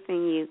with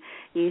everything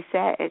you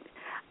said.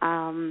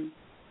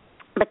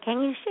 But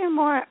can you share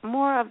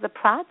more of the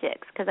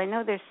projects? Because I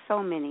know there's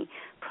so many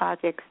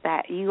projects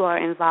that you are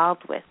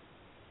involved with.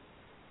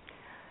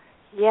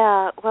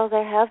 Yeah, well,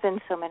 there have been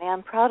so many.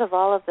 I'm proud of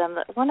all of them.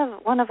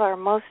 One of our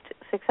most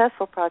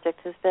successful projects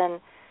has been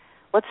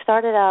what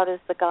started out as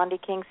the Gandhi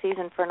King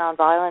Season for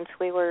Nonviolence.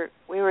 We were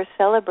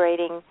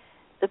celebrating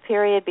the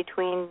period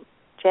between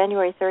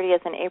January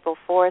 30th and April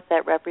 4th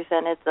that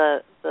represented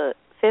the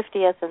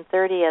 50th and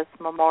 30th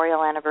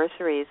memorial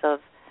anniversaries of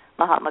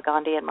Mahatma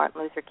Gandhi and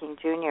Martin Luther King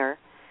Jr.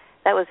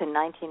 That was in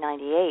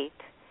 1998.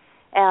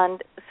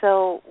 And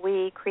so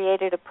we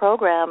created a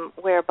program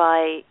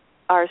whereby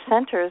our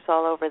centers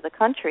all over the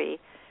country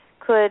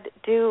could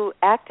do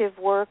active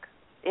work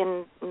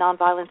in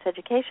nonviolence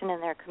education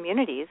in their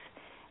communities.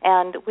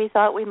 And we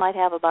thought we might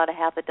have about a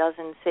half a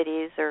dozen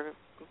cities or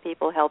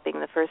people helping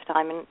the first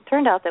time. And it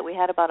turned out that we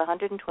had about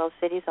 112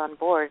 cities on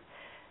board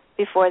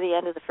before the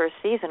end of the first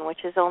season,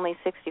 which is only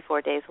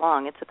 64 days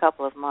long. It's a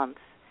couple of months.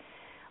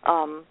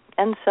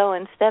 And so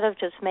instead of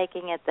just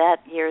making it that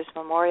year's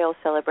memorial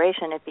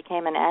celebration, it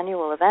became an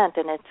annual event,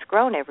 and it's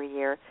grown every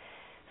year.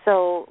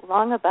 So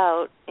long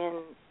about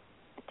in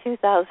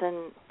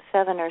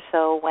 2007 or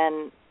so,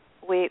 when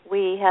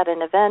we had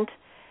an event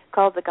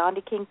called the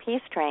Gandhi King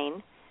Peace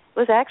Train. It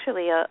was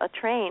actually a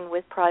train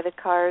with private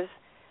cars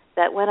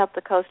that went up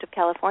the coast of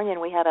California,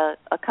 and we had a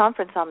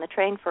conference on the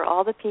train for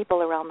all the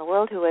people around the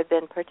world who had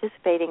been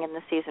participating in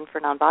the Season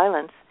for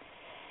Nonviolence.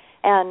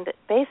 And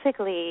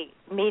basically,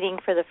 meeting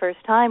for the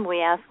first time,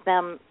 we asked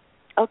them,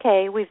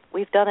 okay,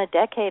 we've done a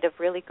decade of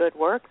really good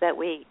work that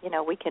we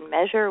can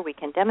measure, we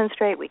can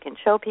demonstrate, we can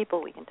show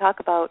people, we can talk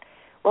about.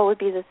 What would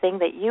be the thing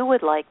that you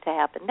would like to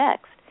happen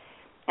next?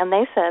 And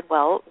they said,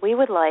 well, we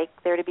would like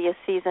there to be a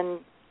season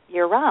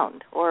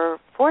year-round, or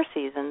 4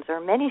 seasons, or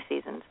many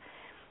seasons.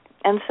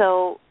 And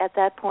so at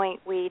that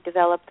point, we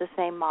developed the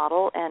same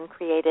model and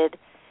created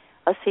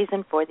a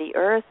season for the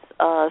earth,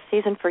 a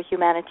season for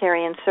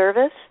humanitarian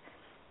service,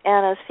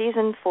 and a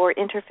season for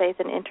interfaith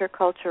and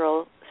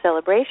intercultural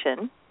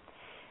celebration.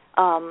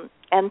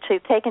 And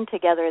taken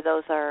together,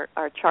 those are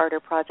our charter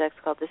projects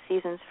called the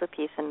Seasons for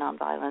Peace and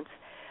Nonviolence.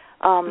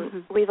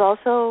 We've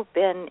also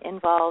been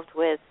involved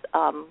with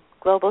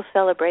global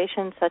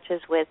celebrations, such as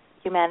with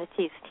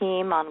Humanity's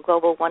team on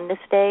Global Oneness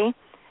Day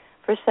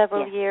for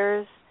several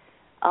years.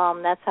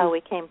 That's how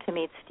we came to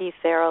meet Steve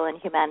Farrell and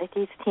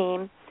Humanity's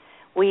team.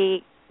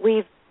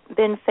 We've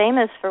been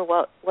famous for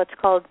what's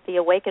called the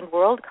Awakened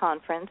World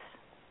Conference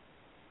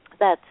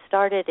that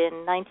started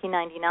in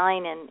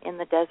 1999 in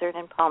the desert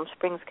in Palm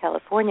Springs,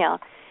 California.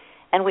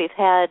 And we've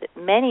had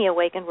many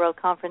Awakened World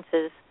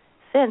Conferences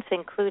since,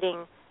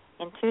 including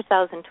in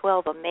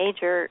 2012 a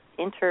major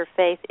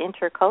interfaith,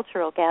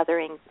 intercultural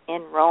gathering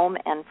in Rome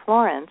and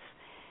Florence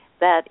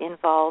that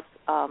involved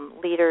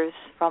leaders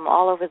from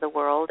all over the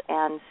world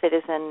and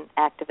citizen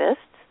activists.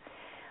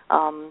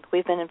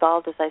 We've been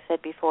involved, as I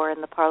said before,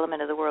 in the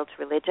Parliament of the World's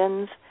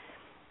Religions.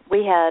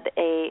 We had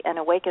an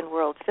Awakened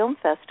World Film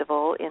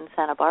Festival in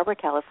Santa Barbara,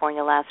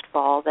 California last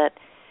fall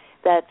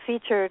that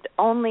featured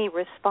only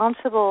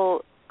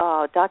responsible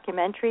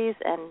documentaries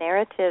and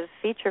narrative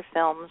feature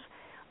films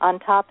on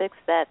topics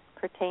that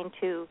pertain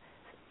to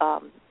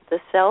the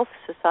self,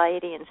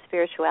 society, and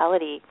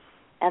spirituality.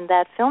 And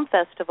that film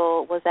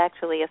festival was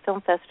actually a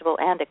film festival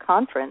and a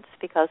conference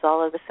because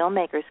all of the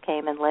filmmakers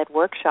came and led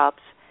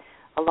workshops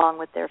along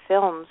with their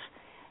films.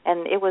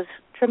 And it was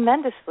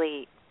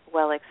tremendously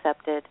well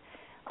accepted.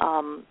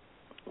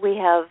 We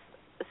have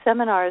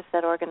seminars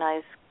that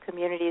organize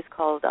communities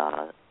called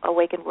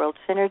Awakened World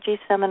Synergy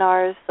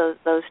Seminars.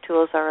 Those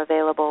tools are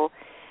available.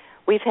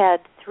 We've had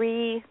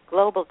 3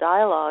 global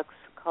dialogues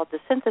called the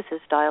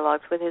Synthesis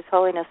Dialogues with His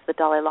Holiness the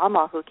Dalai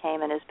Lama, who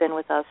came and has been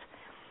with us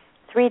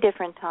 3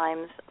 different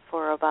times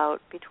for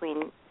about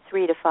between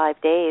 3 to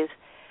 5 days,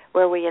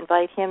 where we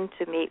invite him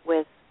to meet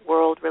with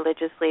world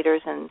religious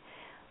leaders and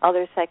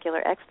other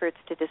secular experts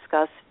to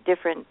discuss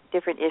different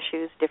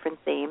issues, different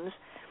themes.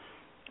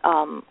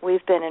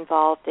 We've been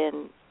involved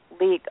in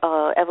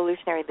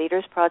Evolutionary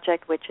Leaders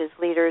Project, which is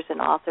leaders and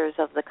authors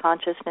of the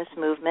consciousness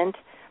movement,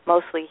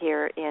 mostly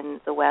here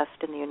in the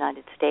West in the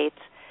United States.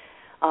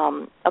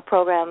 A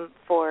program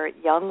for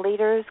young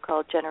leaders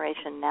called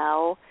Generation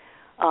Now,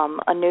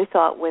 a New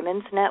Thought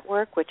Women's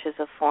Network, which is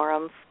a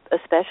forum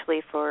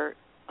especially for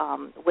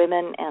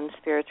women and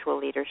spiritual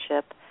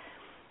leadership.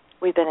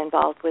 We've been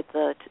involved with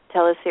the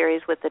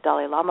teleseries with the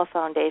Dalai Lama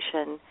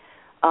Foundation.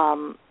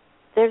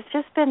 There's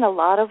just been a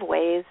lot of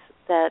ways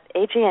that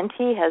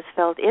AGNT has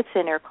felt its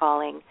inner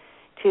calling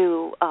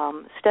to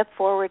step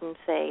forward and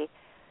say,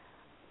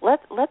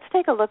 let's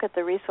take a look at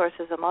the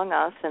resources among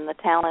us and the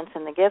talents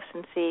and the gifts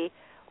and see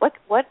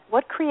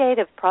what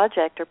creative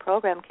project or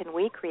program can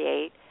we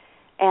create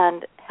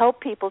and help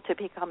people to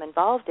become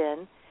involved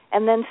in,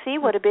 and then see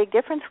what a big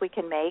difference we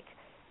can make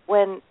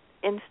when,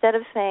 instead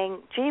of saying,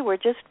 gee, we're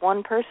just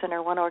one person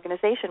or one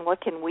organization, what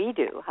can we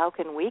do? How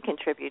can we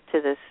contribute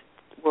to this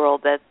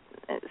world that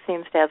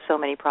seems to have so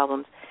many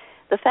problems?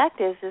 The fact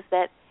is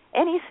that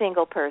any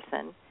single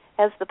person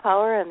has the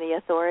power and the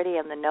authority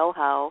and the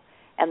know-how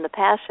and the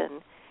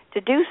passion to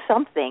do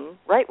something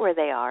right where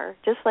they are,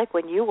 just like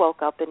when you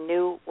woke up and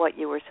knew what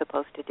you were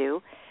supposed to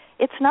do.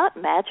 It's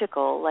not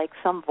magical, like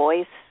some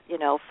voice,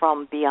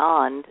 from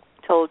beyond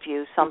told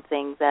you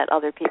something that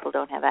other people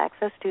don't have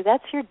access to.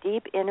 That's your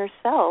deep inner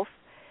self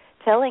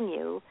telling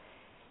you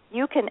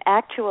you can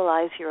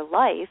actualize your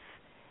life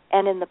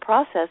and in the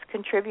process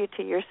contribute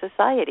to your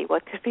society.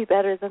 What could be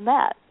better than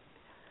that?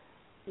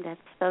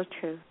 That's so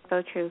true,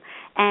 so true.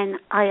 And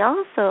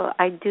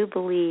I do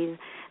believe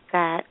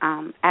that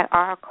at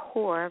our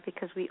core,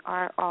 because we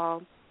are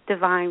all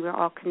divine, we're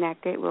all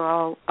connected, we're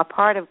all a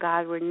part of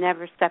God, we're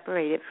never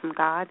separated from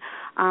God.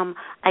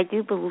 I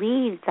do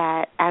believe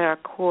that at our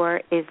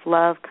core is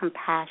love,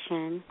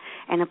 compassion,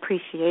 and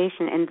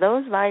appreciation. And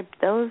those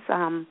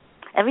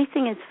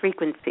everything is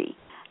frequency.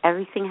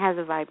 Everything has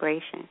a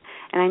vibration.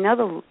 And I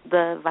know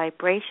the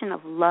vibration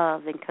of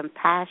love and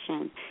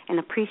compassion and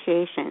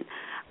appreciation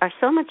are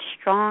so much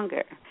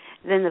stronger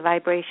than the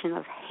vibration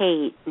of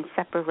hate and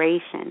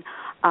separation,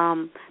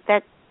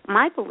 that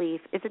my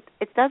belief is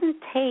it doesn't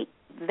take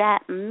that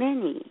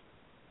many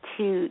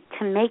to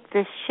make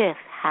this shift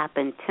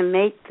happen, to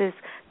make this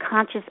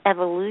conscious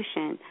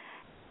evolution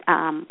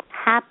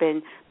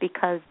happen,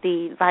 because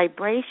the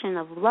vibration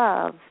of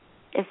love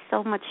is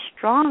so much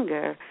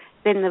stronger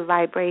than the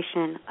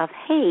vibration of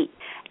hate.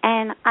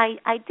 And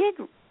I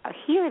did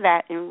hear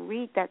that and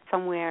read that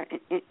somewhere.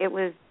 It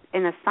was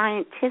in a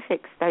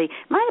scientific study. It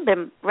might have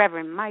been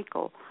Reverend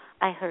Michael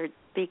I heard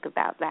speak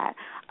about that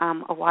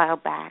a while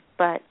back.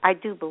 But I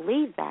do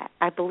believe that.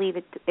 I believe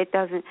it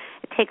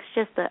takes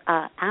just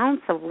an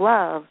ounce of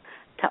love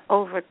to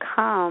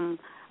overcome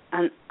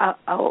an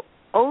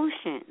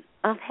ocean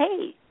of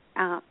hate.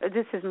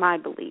 This is my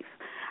belief.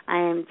 I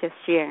am just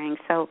sharing.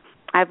 So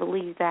I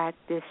believe that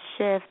this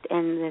shift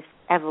and this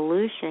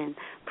evolution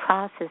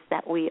process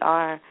that we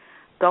are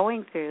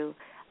going through,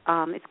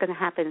 it's going to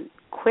happen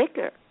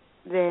quicker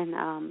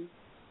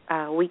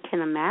we can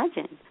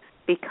imagine,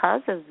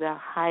 because of the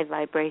high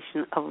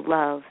vibration of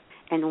love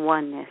and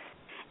oneness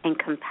and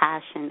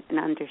compassion and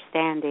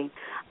understanding.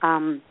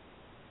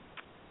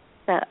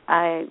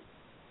 I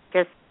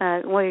just,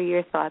 what are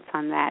your thoughts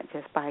on that,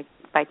 just by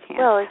chance?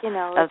 Well,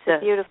 it's a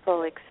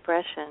beautiful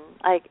expression.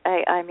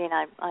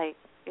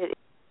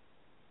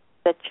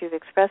 That you've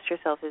expressed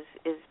yourself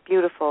is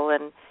beautiful,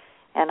 and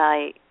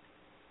I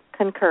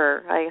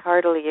concur. I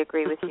heartily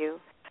agree with you.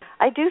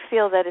 I do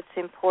feel that it's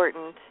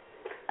important.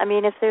 I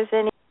mean, if there's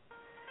any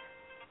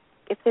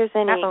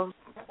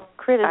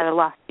criticism. I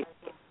lost you.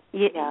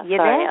 You sorry,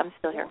 there? I'm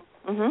still here.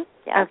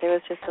 Yeah, okay. There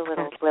was just a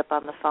little blip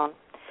on the phone.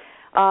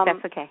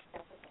 That's okay.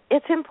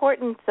 It's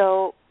important,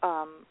 though.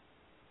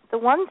 The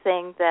one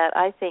thing that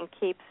I think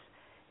keeps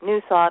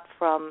New Thought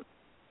from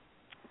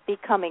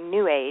becoming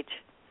New Age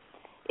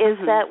is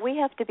that we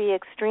have to be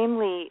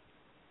extremely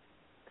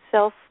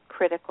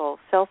self-critical,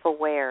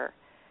 self-aware,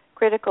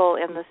 critical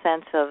in the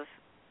sense of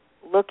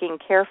looking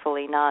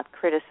carefully, not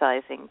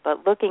criticizing,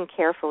 but looking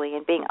carefully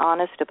and being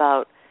honest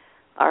about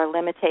our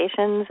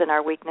limitations and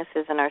our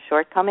weaknesses and our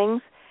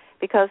shortcomings,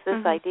 because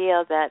this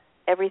idea that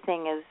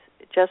everything is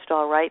just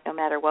all right no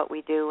matter what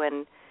we do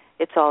and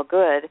it's all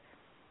good,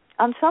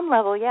 on some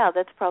level, yeah,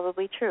 that's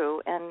probably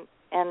true. And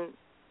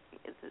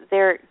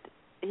there,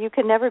 you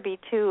can never be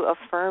too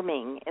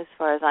affirming as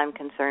far as I'm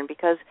concerned,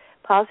 because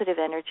positive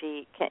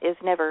energy is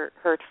never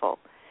hurtful.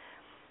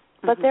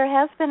 But there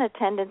has been a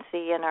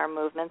tendency in our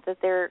movement that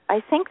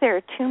I think there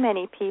are too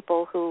many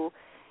people who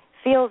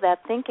feel that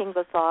thinking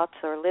the thoughts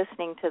or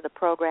listening to the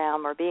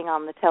program or being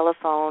on the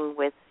telephone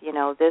with,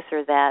 this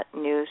or that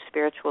new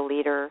spiritual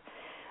leader,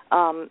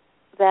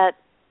 that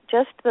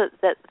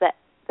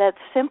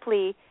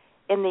simply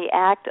in the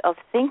act of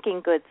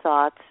thinking good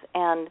thoughts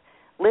and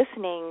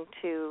listening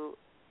to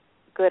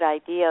good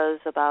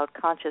ideas about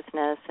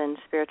consciousness and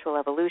spiritual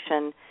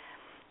evolution,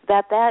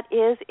 that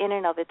is in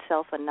and of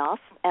itself enough.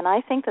 And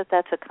I think that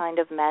that's a kind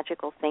of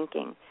magical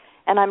thinking.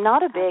 And I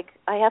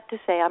have to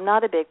say, I'm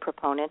not a big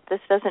proponent. This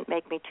doesn't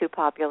make me too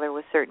popular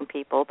with certain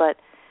people, but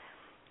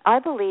I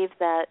believe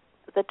that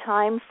the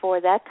time for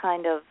that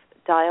kind of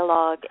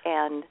dialogue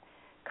and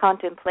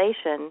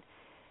contemplation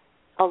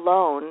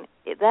alone,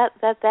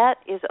 that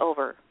is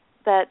over.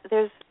 That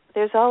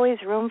there's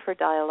always room for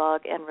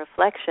dialogue and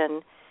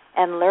reflection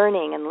and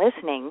learning and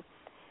listening,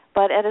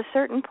 but at a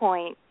certain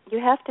point, you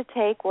have to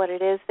take what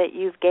it is that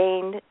you've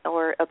gained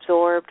or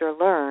absorbed or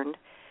learned,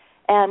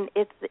 and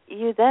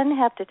you then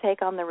have to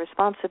take on the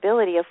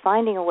responsibility of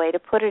finding a way to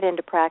put it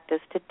into practice,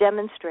 to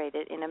demonstrate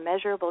it in a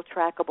measurable,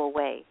 trackable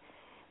way.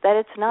 That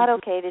it's not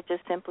okay to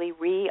just simply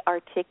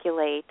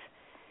re-articulate,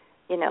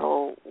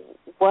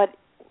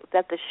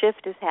 that the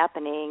shift is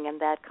happening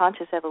and that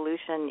conscious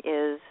evolution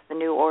is the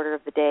new order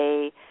of the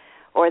day,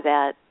 or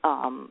that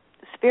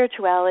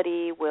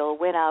spirituality will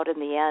win out in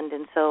the end,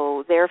 and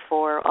so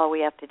therefore all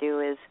we have to do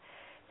is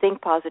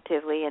think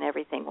positively and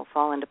everything will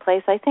fall into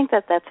place. I think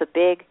that that's a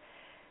big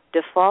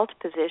default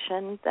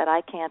position that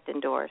I can't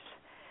endorse.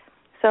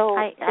 So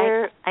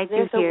there's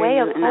a way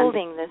of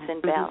holding this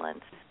in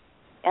balance.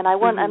 And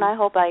I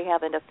hope I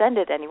haven't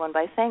offended anyone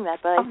by saying that,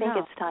 but I think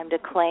it's time to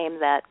claim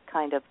that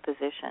kind of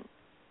position.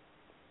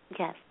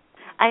 Yes.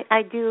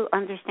 I do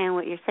understand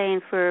what you're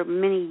saying. For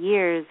many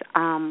years,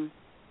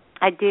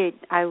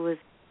 I was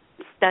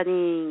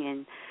studying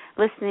and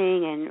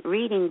listening and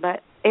reading,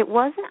 but it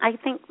wasn't, I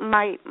think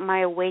my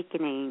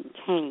awakening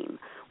came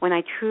when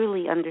I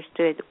truly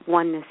understood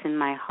oneness in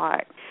my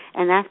heart,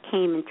 and that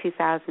came in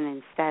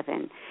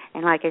 2007.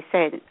 And like I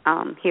said,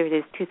 here it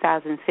is,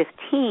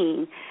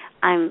 2015.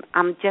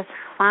 I'm just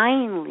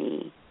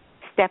finally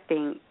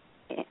stepping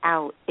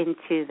out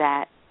into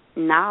that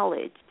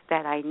knowledge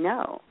that I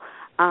know.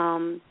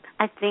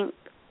 I think,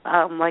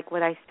 like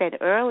what I said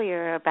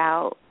earlier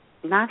about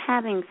not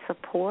having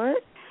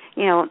support,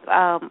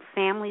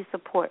 family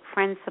support,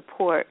 friend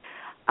support,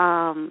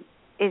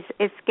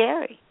 is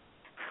scary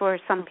for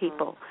some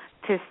people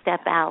to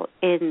step out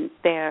in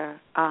their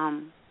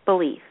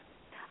belief.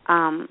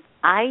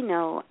 I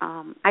know.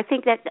 I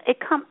think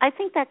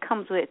that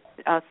comes with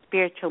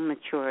spiritual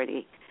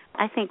maturity.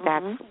 I think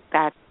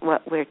that's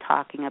what we're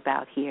talking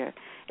about here,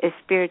 is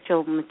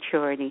spiritual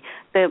maturity.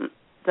 The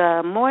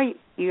more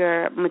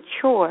you're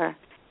mature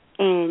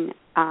in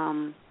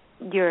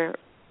your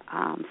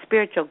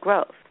spiritual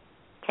growth,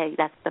 okay,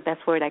 that's the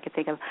best word I could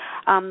think of.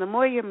 The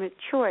more you're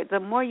mature, the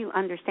more you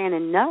understand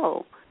and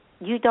know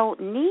you don't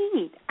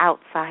need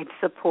outside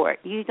support.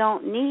 You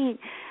don't need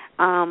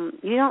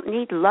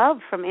love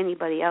from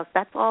anybody else.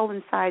 That's all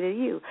inside of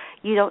you.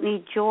 You don't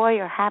need joy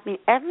or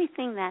happiness.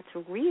 Everything that's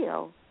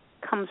real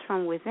comes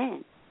from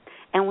within.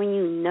 And when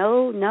you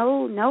know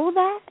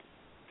that,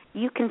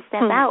 you can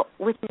step out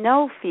with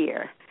no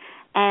fear.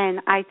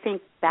 And I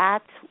think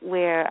that's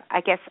where,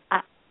 I guess,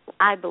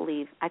 I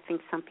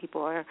think some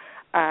people are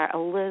a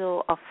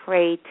little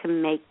afraid to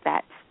make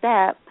that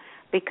step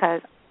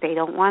because they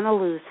don't want to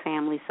lose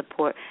family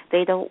support.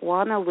 They don't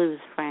want to lose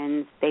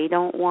friends. They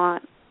don't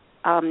want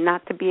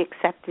not to be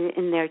accepted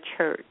in their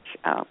church.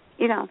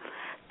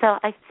 So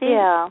I think...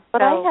 Yeah,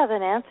 but I have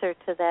an answer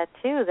to that,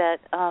 too, that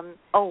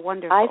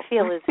wonderful. I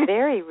feel is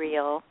very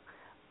real.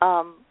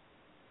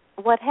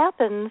 What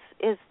happens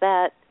is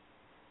that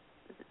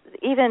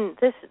even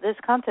this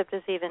concept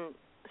is even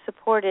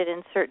supported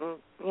in certain,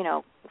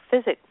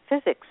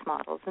 physics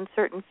models,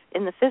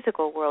 in the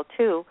physical world,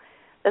 too,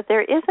 that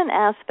there is an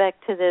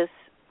aspect to this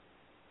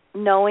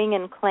knowing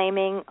and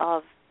claiming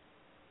of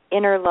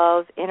inner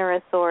love, inner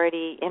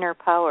authority, inner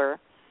power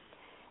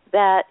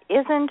that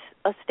isn't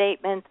a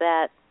statement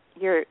that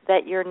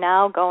you're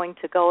now going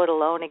to go it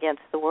alone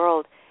against the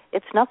world.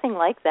 It's nothing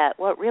like that.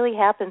 What really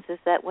happens is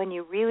that when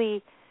you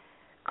really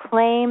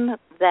claim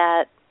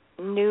that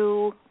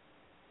new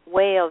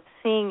way of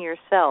seeing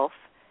yourself,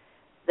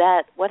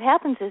 that what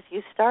happens is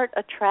you start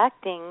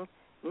attracting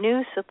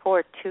new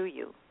support to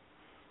you.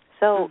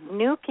 So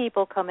new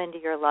people come into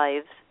your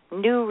lives,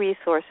 new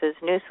resources,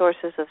 new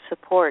sources of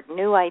support,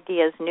 new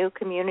ideas, new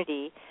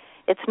community.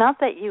 It's not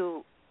that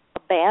you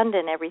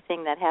abandon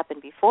everything that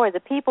happened before. The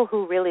people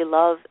who really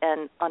love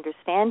and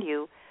understand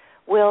you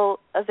will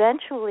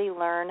eventually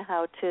learn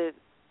how to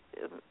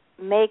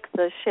make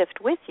the shift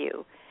with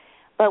you.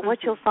 But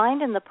what you'll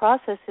find in the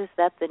process is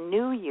that the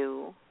new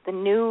you, the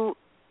new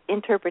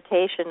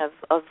interpretation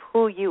of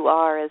who you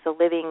are as a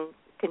living,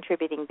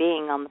 contributing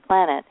being on the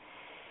planet,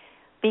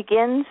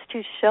 begins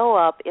to show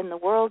up in the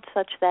world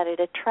such that it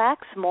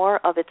attracts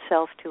more of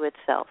itself to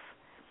itself.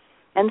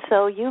 And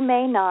so you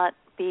may not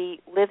be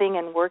living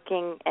and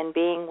working and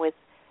being with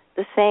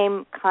the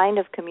same kind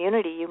of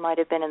community you might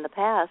have been in the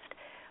past,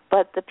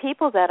 but the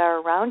people that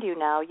are around you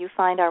now you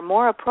find are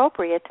more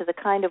appropriate to the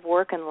kind of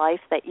work and life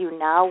that you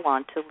now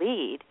want to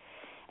lead.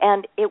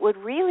 And it would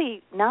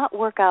really not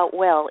work out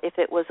well if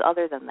it was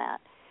other than that.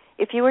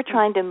 If you were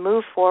trying to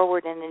move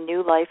forward in a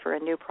new life or a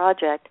new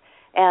project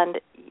and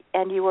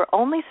you were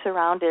only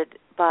surrounded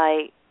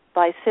by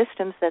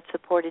systems that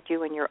supported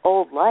you in your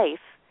old life,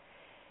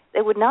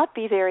 it would not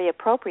be very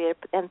appropriate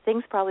and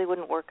things probably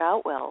wouldn't work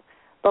out well.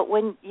 But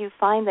when you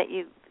find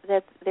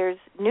that there's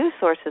new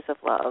sources of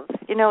love,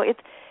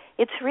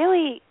 it's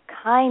really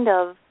kind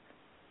of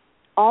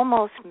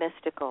almost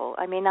mystical.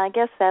 I mean, I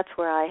guess that's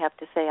where I have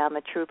to say I'm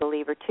a true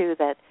believer, too,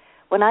 that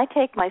when I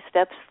take my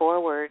steps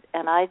forward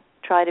and I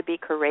try to be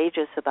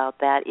courageous about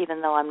that,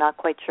 even though I'm not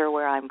quite sure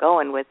where I'm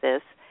going with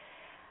this,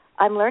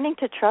 I'm learning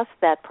to trust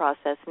that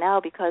process now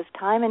because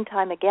time and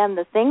time again,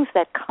 the things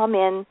that come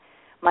in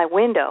my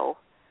window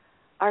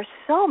are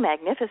so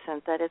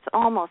magnificent that it's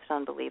almost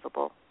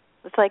unbelievable.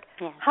 It's like,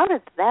 how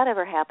did that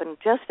ever happen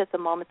just at the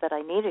moment that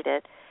I needed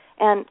it?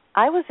 And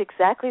I was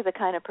exactly the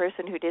kind of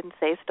person who didn't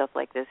say stuff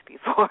like this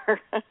before.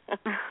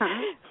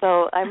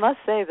 So I must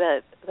say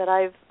that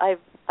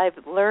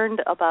I've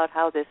learned about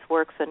how this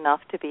works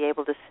enough to be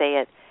able to say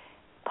it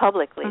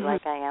publicly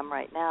like I am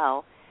right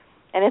now.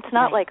 And it's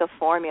not like a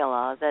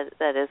formula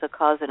that is a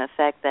cause and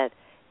effect that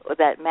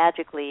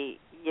magically,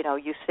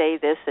 you say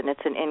this and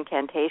it's an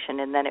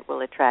incantation and then it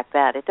will attract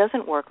that. It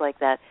doesn't work like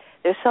that.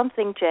 There's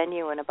something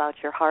genuine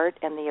about your heart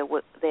and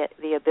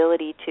the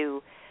ability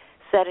to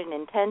set an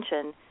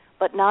intention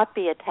but not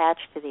be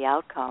attached to the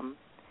outcome.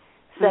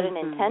 Set an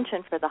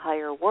intention for the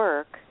higher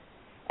work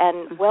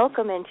and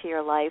welcome into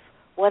your life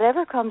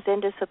whatever comes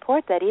in to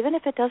support that, even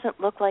if it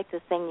doesn't look like the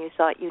thing you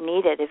thought you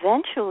needed.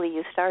 Eventually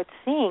you start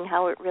seeing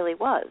how it really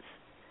was.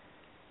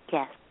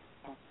 Yes.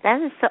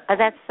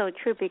 That's so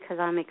true because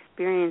I'm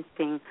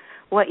experiencing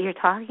what you're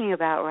talking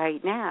about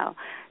right now.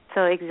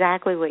 So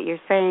exactly what you're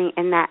saying,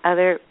 and that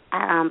other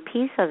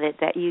piece of it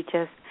that you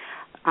just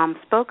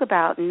spoke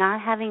about,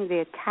 not having the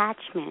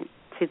attachment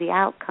to the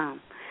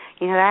outcome.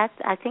 I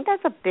think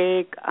that's a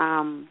big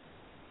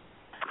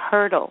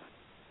hurdle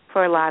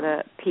for a lot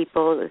of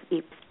people,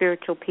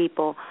 spiritual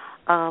people.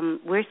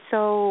 We're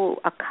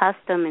so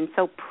accustomed and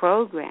so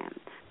programmed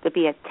to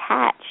be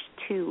attached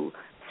to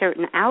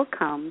certain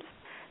outcomes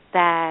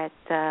that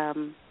I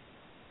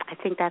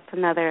think that's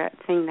another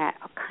thing that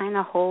kind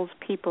of holds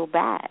people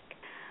back.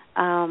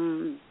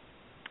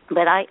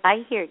 But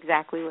I hear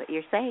exactly what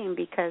you're saying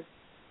because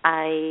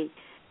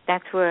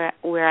that's where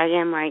I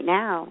am right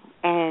now.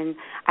 And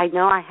I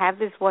know I have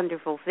this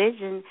wonderful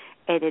vision,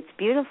 and it's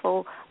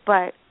beautiful,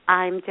 but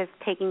I'm just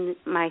taking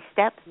my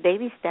steps,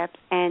 baby steps,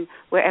 and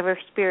wherever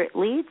Spirit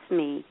leads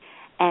me.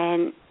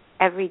 And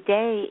every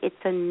day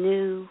it's a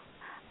new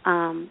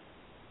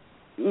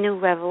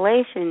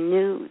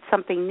revelation,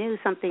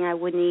 something I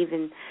wouldn't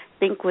even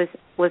think was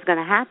going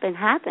to happen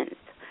happens.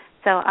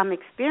 So I'm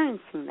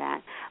experiencing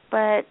that.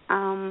 But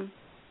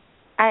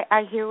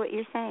I hear what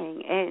you're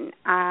saying, and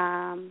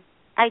I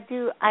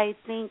hear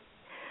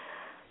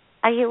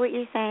what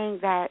you're saying,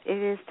 that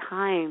it is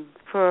time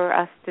for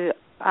us to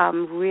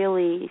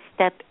really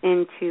step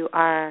into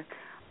our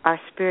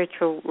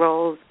spiritual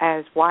roles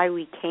as why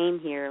we came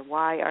here,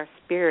 why our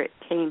spirit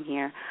came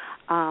here.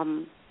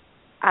 The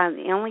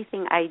only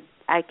thing I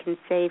can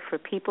say for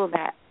people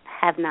that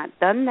have not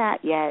done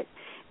that yet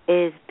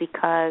is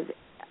because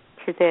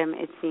to them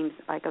it seems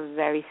like a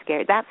very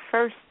scary. That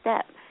first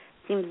step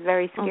seems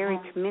very scary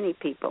to many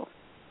people.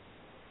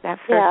 That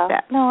first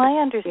step. No,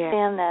 I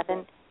understand that,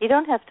 you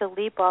don't have to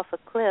leap off a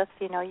cliff.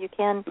 You know, you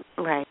can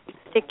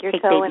stick your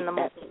toe in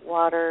the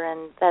water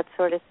and that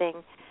sort of thing.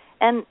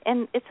 And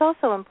it's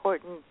also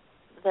important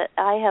that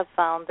I have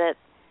found that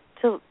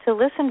to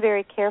listen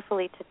very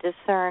carefully to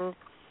discern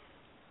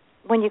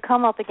when you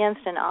come up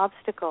against an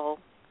obstacle,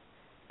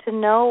 to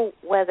know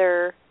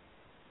whether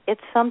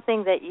it's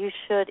something that you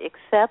should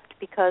accept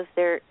because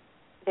there's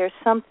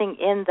something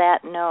in that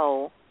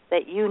no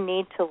that you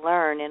need to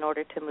learn in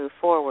order to move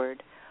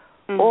forward,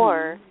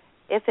 or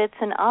if it's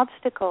an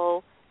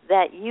obstacle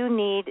that you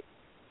need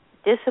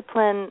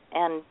discipline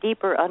and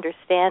deeper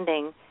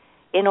understanding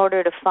in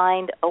order to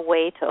find a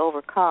way to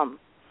overcome.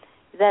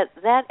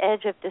 That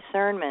edge of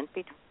discernment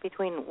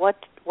between what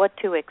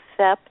to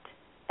accept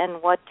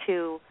and what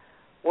to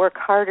work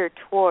harder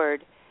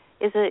toward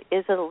is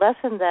a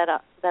lesson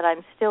that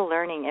I'm still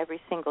learning every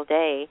single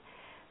day,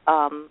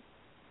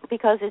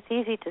 because it's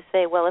easy to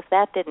say, well, if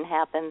that didn't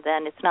happen,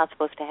 then it's not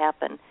supposed to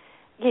happen.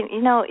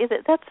 You know,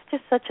 that's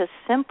just such a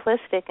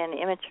simplistic and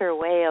immature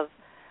way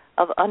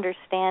of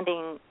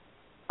understanding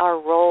our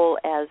role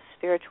as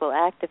spiritual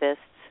activists.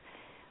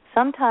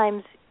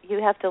 Sometimes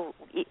you have to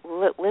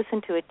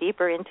listen to a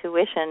deeper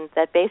intuition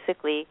that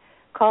basically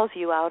calls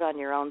you out on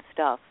your own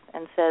stuff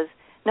and says,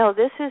 no,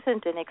 this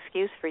isn't an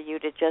excuse for you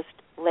to just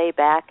lay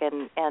back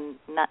and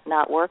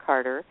not work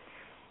harder.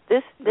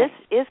 This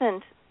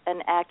isn't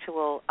an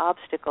actual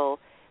obstacle.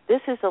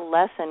 This is a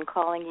lesson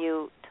calling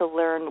you to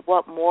learn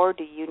what more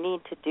do you need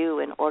to do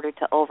in order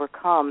to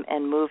overcome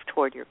and move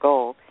toward your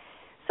goal.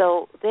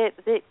 So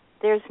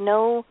there's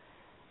no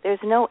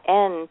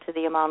end to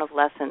the amount of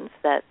lessons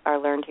that are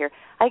learned here.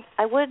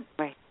 I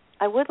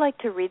would like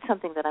to read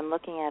something that I'm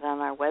looking at on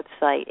our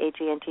website,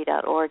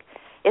 agnt.org.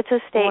 It's a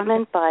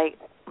statement by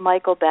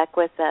Michael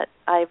Beckwith that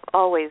I've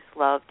always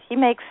loved. He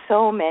makes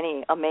so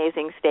many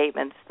amazing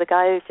statements. The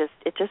guy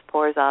it just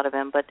pours out of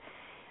him. But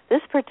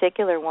this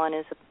particular one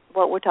is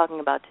what we're talking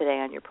about today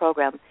on your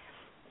program.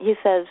 He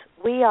says,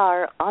 we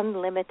are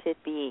unlimited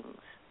beings.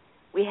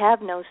 We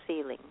have no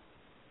ceiling.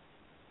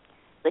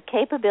 The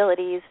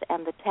capabilities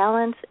and the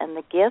talents and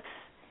the gifts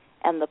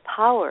and the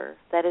power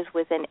that is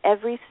within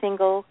every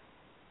single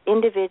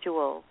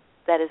individual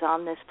that is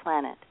on this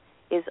planet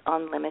is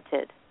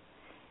unlimited.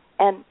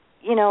 And,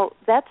 you know,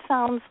 that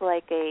sounds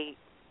like it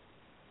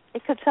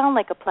could sound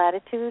like a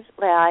platitude.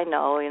 Well, I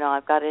know,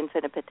 I've got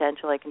infinite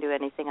potential. I can do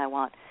anything I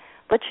want.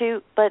 But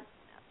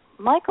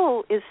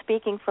Michael is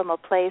speaking from a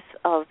place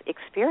of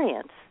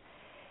experience.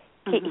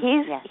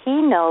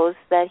 He knows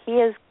that he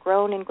has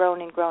grown and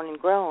grown and grown and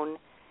grown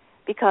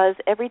because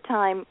every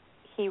time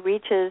he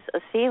reaches a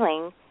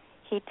ceiling,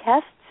 he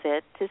tests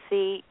it to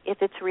see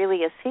if it's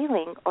really a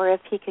ceiling or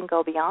if he can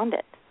go beyond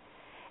it.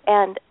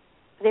 And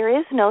there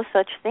is no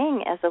such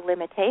thing as a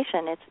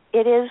limitation.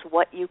 It is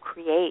what you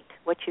create,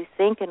 what you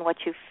think and what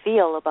you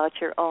feel about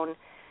your own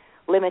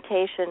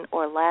limitation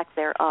or lack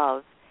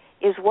thereof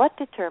is what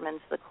determines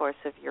the course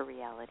of your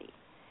reality.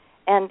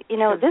 And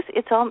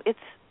it's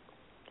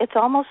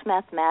almost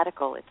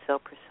mathematical. It's so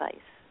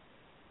precise.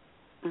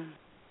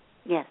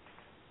 Yes.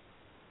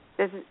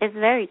 It's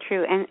very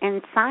true.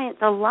 And science,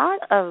 a lot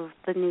of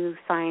the new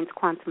science,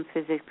 quantum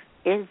physics,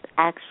 is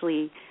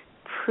actually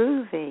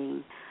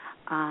proving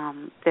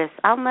this.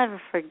 I'll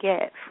never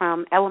forget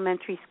from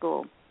elementary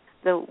school,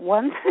 the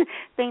one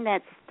thing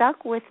that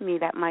stuck with me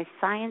that my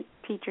science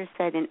teacher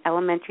said in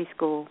elementary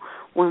school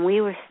when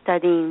we were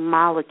studying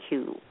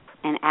molecules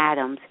and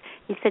atoms,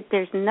 he said,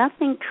 there's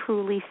nothing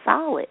truly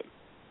solid.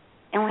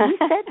 And when he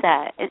said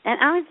that, and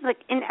I was like,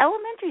 in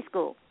elementary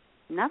school,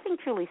 nothing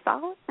truly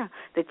solid? No.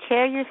 The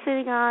chair you're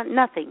sitting on,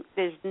 nothing.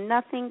 There's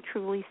nothing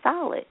truly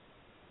solid.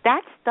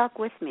 That stuck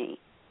with me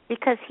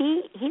because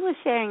he was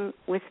sharing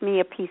with me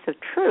a piece of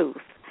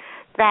truth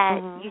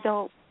that you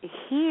don't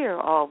hear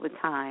all the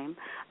time.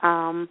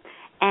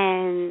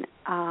 And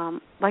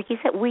like you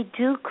said, we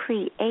do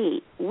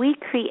create. We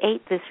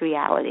create this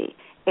reality.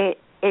 It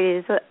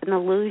is an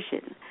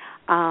illusion.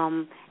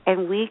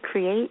 And we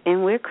create,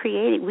 and we're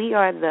creating. We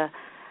are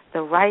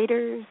the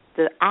writers,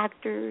 the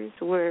actors,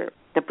 we're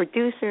the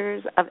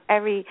producers of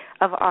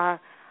our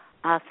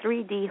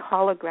 3D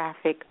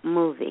holographic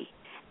movie.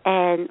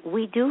 And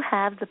we do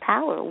have the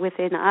power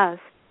within us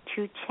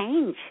to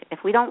change. If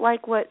we don't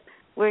like what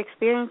we're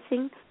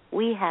experiencing,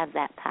 we have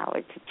that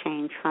power to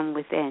change from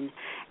within.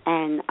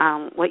 And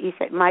what you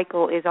said,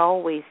 Michael is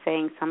always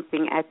saying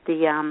something at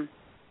the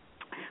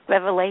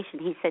Revelation.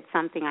 He said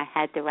something I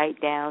had to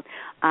write down.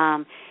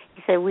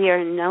 He said, we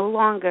are no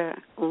longer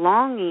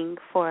longing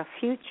for a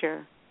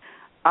future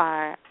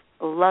or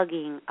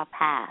lugging a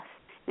past.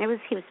 And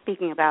he was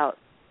speaking about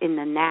in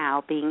the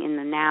now, being in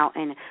the now,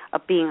 and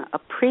being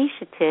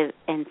appreciative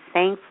and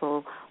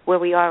thankful where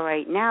we are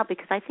right now,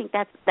 because I think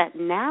that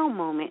now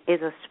moment is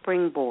a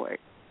springboard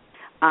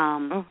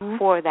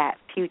for that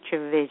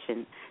future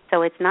vision.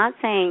 So it's not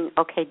saying,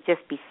 okay,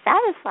 just be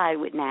satisfied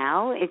with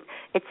now.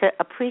 It's to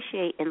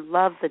appreciate and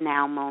love the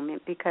now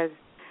moment, because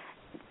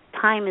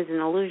time is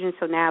an illusion,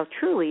 so now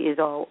truly is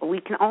all.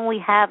 We can only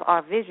have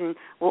our vision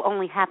will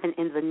only happen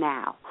in the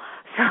now.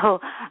 So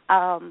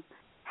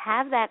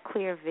have that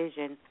clear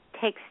vision.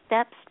 take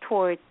steps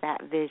towards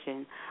that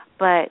vision.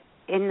 But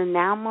in the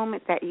now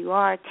moment that you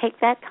are, take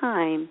that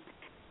time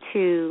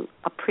to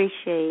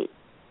appreciate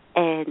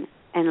and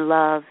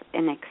love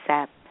and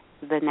accept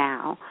the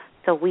now,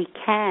 so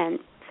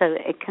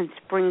it can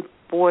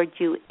springboard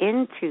you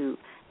into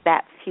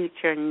that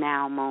future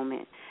now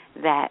moment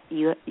that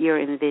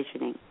you're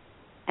envisioning.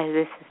 And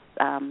this is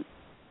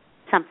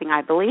something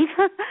I believe,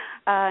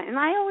 and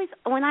I always,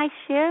 when I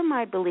share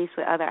my beliefs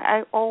with others,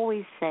 I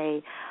always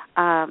say,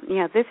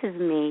 this is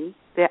me.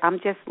 That I'm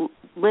just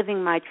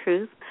living my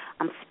truth.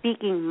 I'm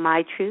speaking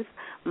my truth.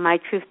 My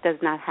truth does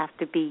not have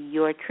to be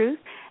your truth,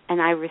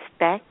 and I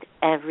respect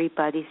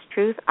everybody's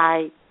truth.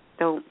 I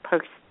don't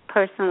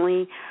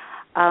personally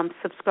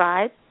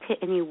subscribe to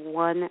any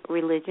one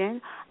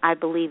religion. I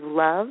believe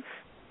love.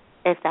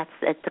 If that's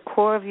at the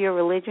core of your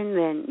religion,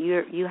 then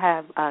you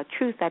have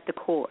truth at the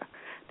core,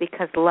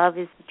 because love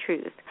is the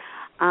truth.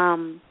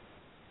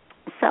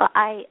 So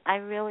I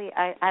really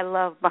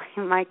love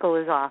Michael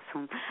is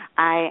awesome.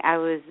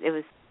 It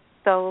was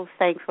so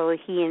thankful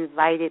he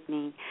invited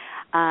me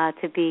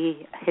to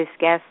be his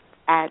guest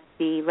at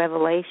the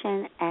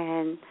Revelation,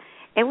 and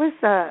it was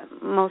the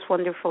most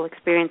wonderful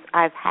experience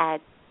I've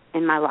had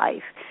in my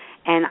life.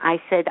 And I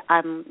said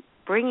I'm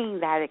bringing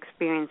that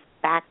experience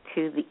back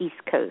to the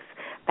East Coast,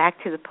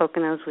 back to the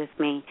Poconos with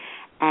me,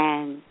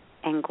 and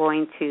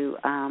going to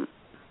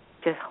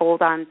just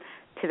hold on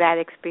to that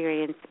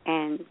experience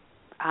and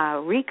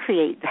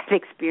recreate that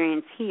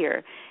experience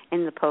here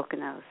in the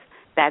Poconos.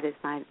 That is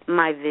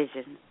my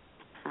vision.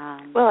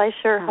 Well, I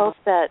sure hope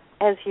that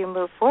as you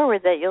move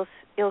forward that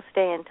you'll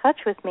stay in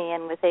touch with me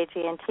and with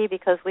AG&T,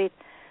 because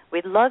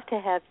we'd love to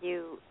have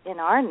you in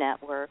our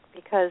network,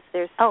 because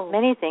there's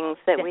many things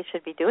that we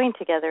should be doing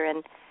together,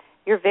 and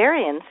you're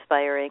very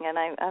inspiring. And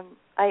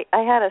I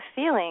had a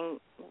feeling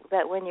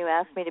that when you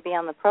asked me to be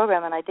on the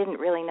program, and I didn't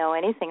really know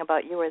anything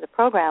about you or the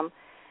program,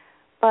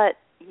 but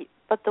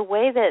the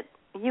way that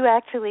you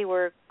actually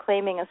were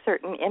claiming a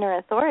certain inner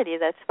authority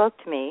that spoke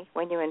to me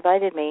when you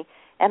invited me,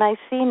 and I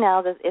see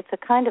now that it's a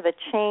kind of a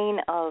chain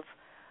of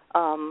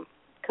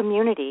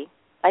community.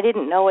 I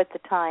didn't know at the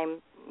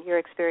time your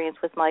experience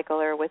with Michael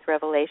or with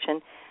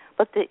Revelation,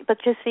 but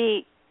you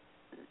see,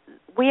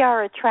 we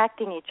are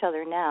attracting each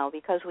other now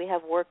because we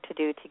have work to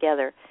do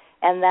together,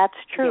 and that's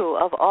true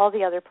of all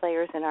the other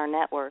players in our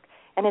network.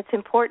 And it's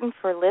important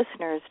for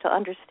listeners to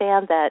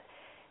understand that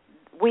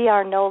we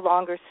are no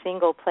longer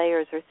single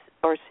players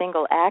or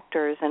single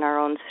actors in our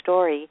own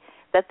story,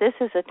 that this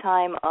is a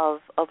time of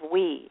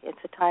we. It's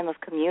a time of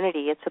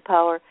community. It's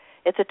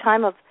a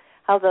time of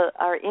how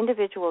our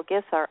individual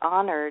gifts are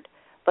honored,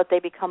 but they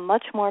become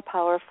much more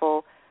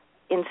powerful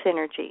in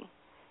synergy.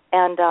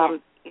 And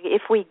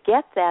if we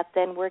get that,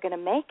 then we're going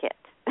to make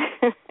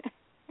it.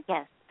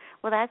 Yes.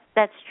 Well,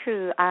 that's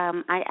true.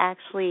 I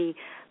actually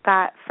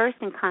got first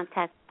in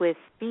contact with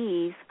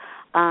Steve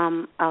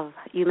of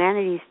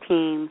Humanities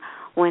Team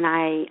when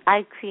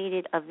I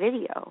created a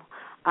video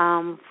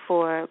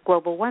for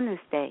Global Oneness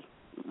Day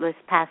this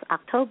past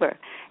October,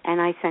 and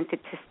I sent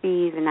it to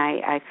Steve, and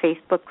I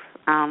Facebook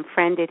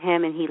friended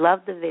him, and he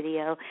loved the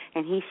video,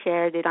 and he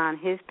shared it on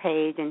his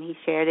page, and he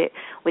shared it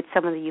with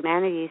some of the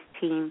Humanities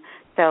Team.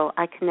 So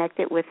I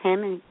connected with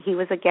him, and he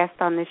was a guest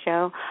on the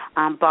show.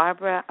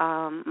 Barbara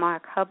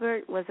Mark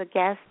Hubbard was a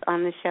guest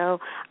on the show.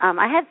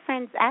 I had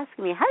friends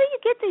asking me, how do you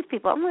get these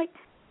people? I'm like,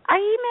 I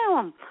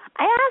email them.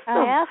 I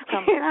ask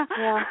them. You know?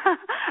 Yeah.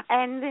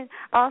 And then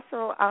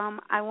also,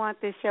 I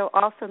want this show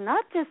also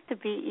not just to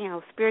be,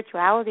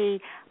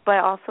 spirituality, but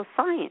also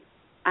science.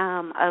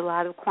 A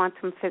lot of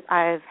quantum physics.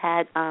 I've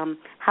had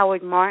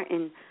Howard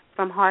Martin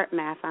from Heart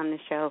Math on the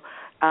show.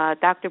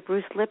 Dr.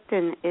 Bruce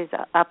Lipton is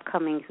an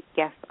upcoming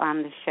guest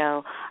on the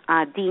show.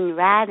 Dean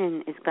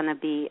Radin is going to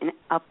be an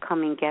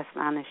upcoming guest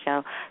on the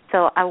show.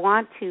 So I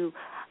want to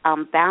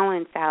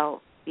balance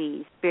out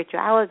the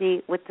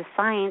spirituality with the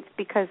science,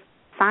 because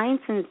science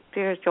and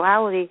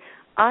spirituality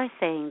are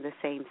saying the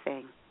same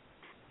thing.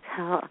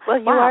 So, well,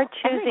 you are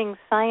choosing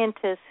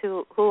scientists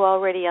who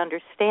already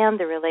understand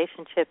the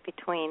relationship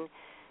between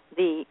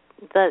the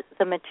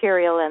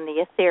material and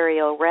the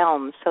ethereal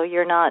realms. So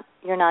you're not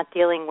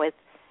dealing with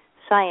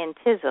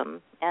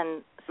scientism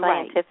and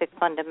scientific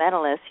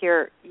fundamentalists.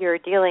 You're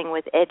dealing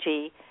with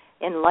edgy,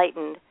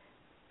 enlightened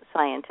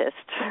scientists,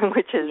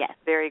 which is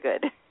very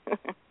good.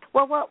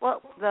 Well,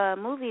 the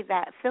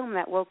film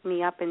that woke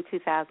me up in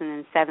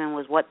 2007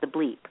 was What the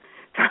Bleep.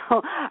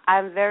 So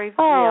I'm very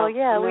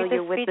familiar we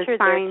just with featured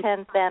the science. their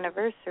 10th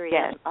anniversary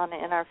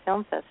in our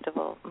film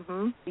festival.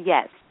 Mm-hmm.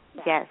 Yes.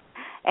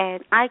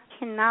 And I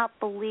cannot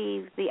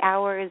believe the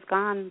hour is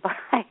gone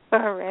by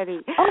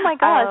already. Oh, my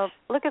gosh.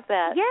 Look at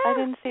that. Yeah. I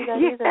didn't see that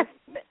either.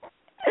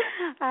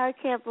 I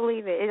can't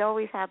believe it. It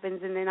always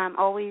happens, and then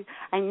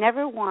I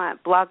never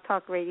want Blog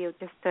Talk Radio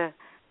just to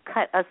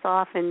cut us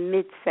off in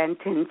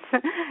mid-sentence.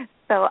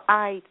 So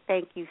I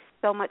thank you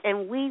so much,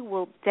 and we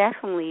will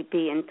definitely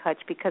be in touch,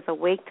 because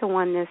Awake to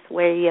Oneness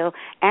Radio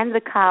and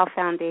the Kyle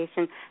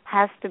Foundation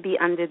has to be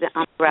under the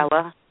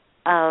umbrella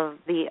of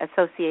the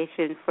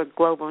Association for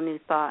Global New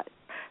Thought.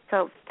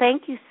 So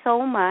thank you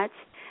so much.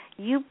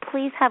 You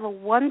please have a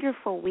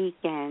wonderful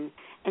weekend.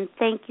 And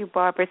thank you,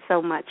 Barbara,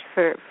 so much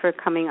for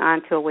coming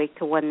on to Awake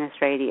to Oneness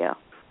Radio.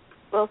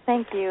 Well,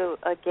 thank you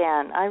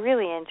again. I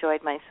really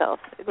enjoyed myself.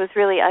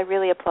 I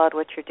really applaud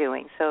what you're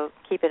doing, so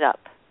keep it up.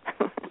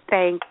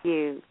 Thank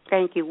you.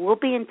 Thank you. We'll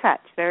be in touch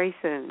very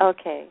soon.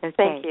 Okay.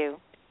 Thank you.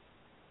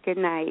 Good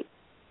night.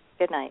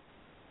 Good night.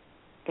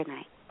 Good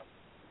night.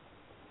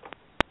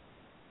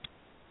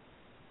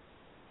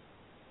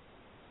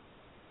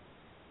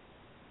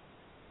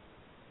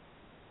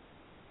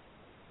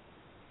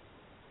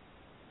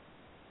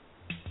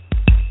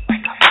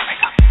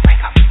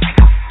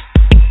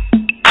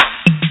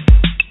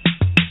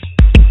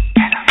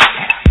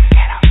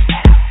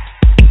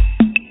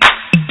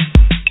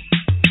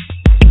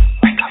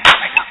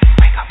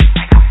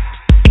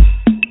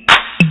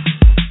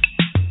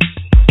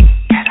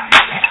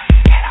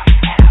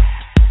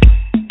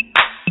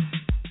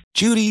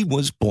 Judy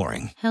was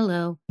boring.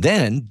 Hello.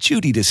 Then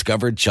Judy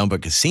discovered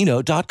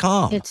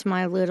ChumbaCasino.com. It's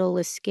my little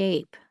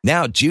escape.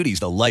 Now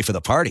Judy's the life of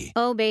the party.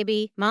 Oh,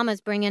 baby, mama's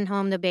bringing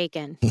home the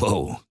bacon.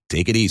 Whoa,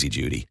 take it easy,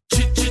 Judy.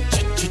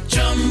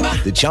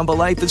 The Chumba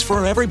life is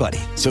for everybody.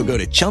 So go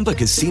to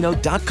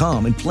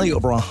ChumbaCasino.com and play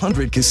over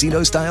 100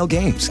 casino-style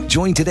games.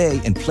 Join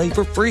today and play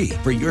for free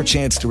for your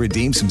chance to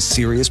redeem some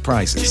serious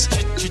prizes.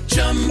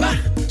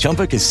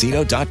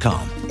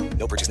 ChumbaCasino.com.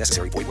 No purchase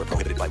necessary. Void where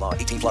prohibited by law.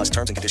 18+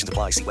 terms and conditions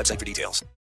apply. See website for details.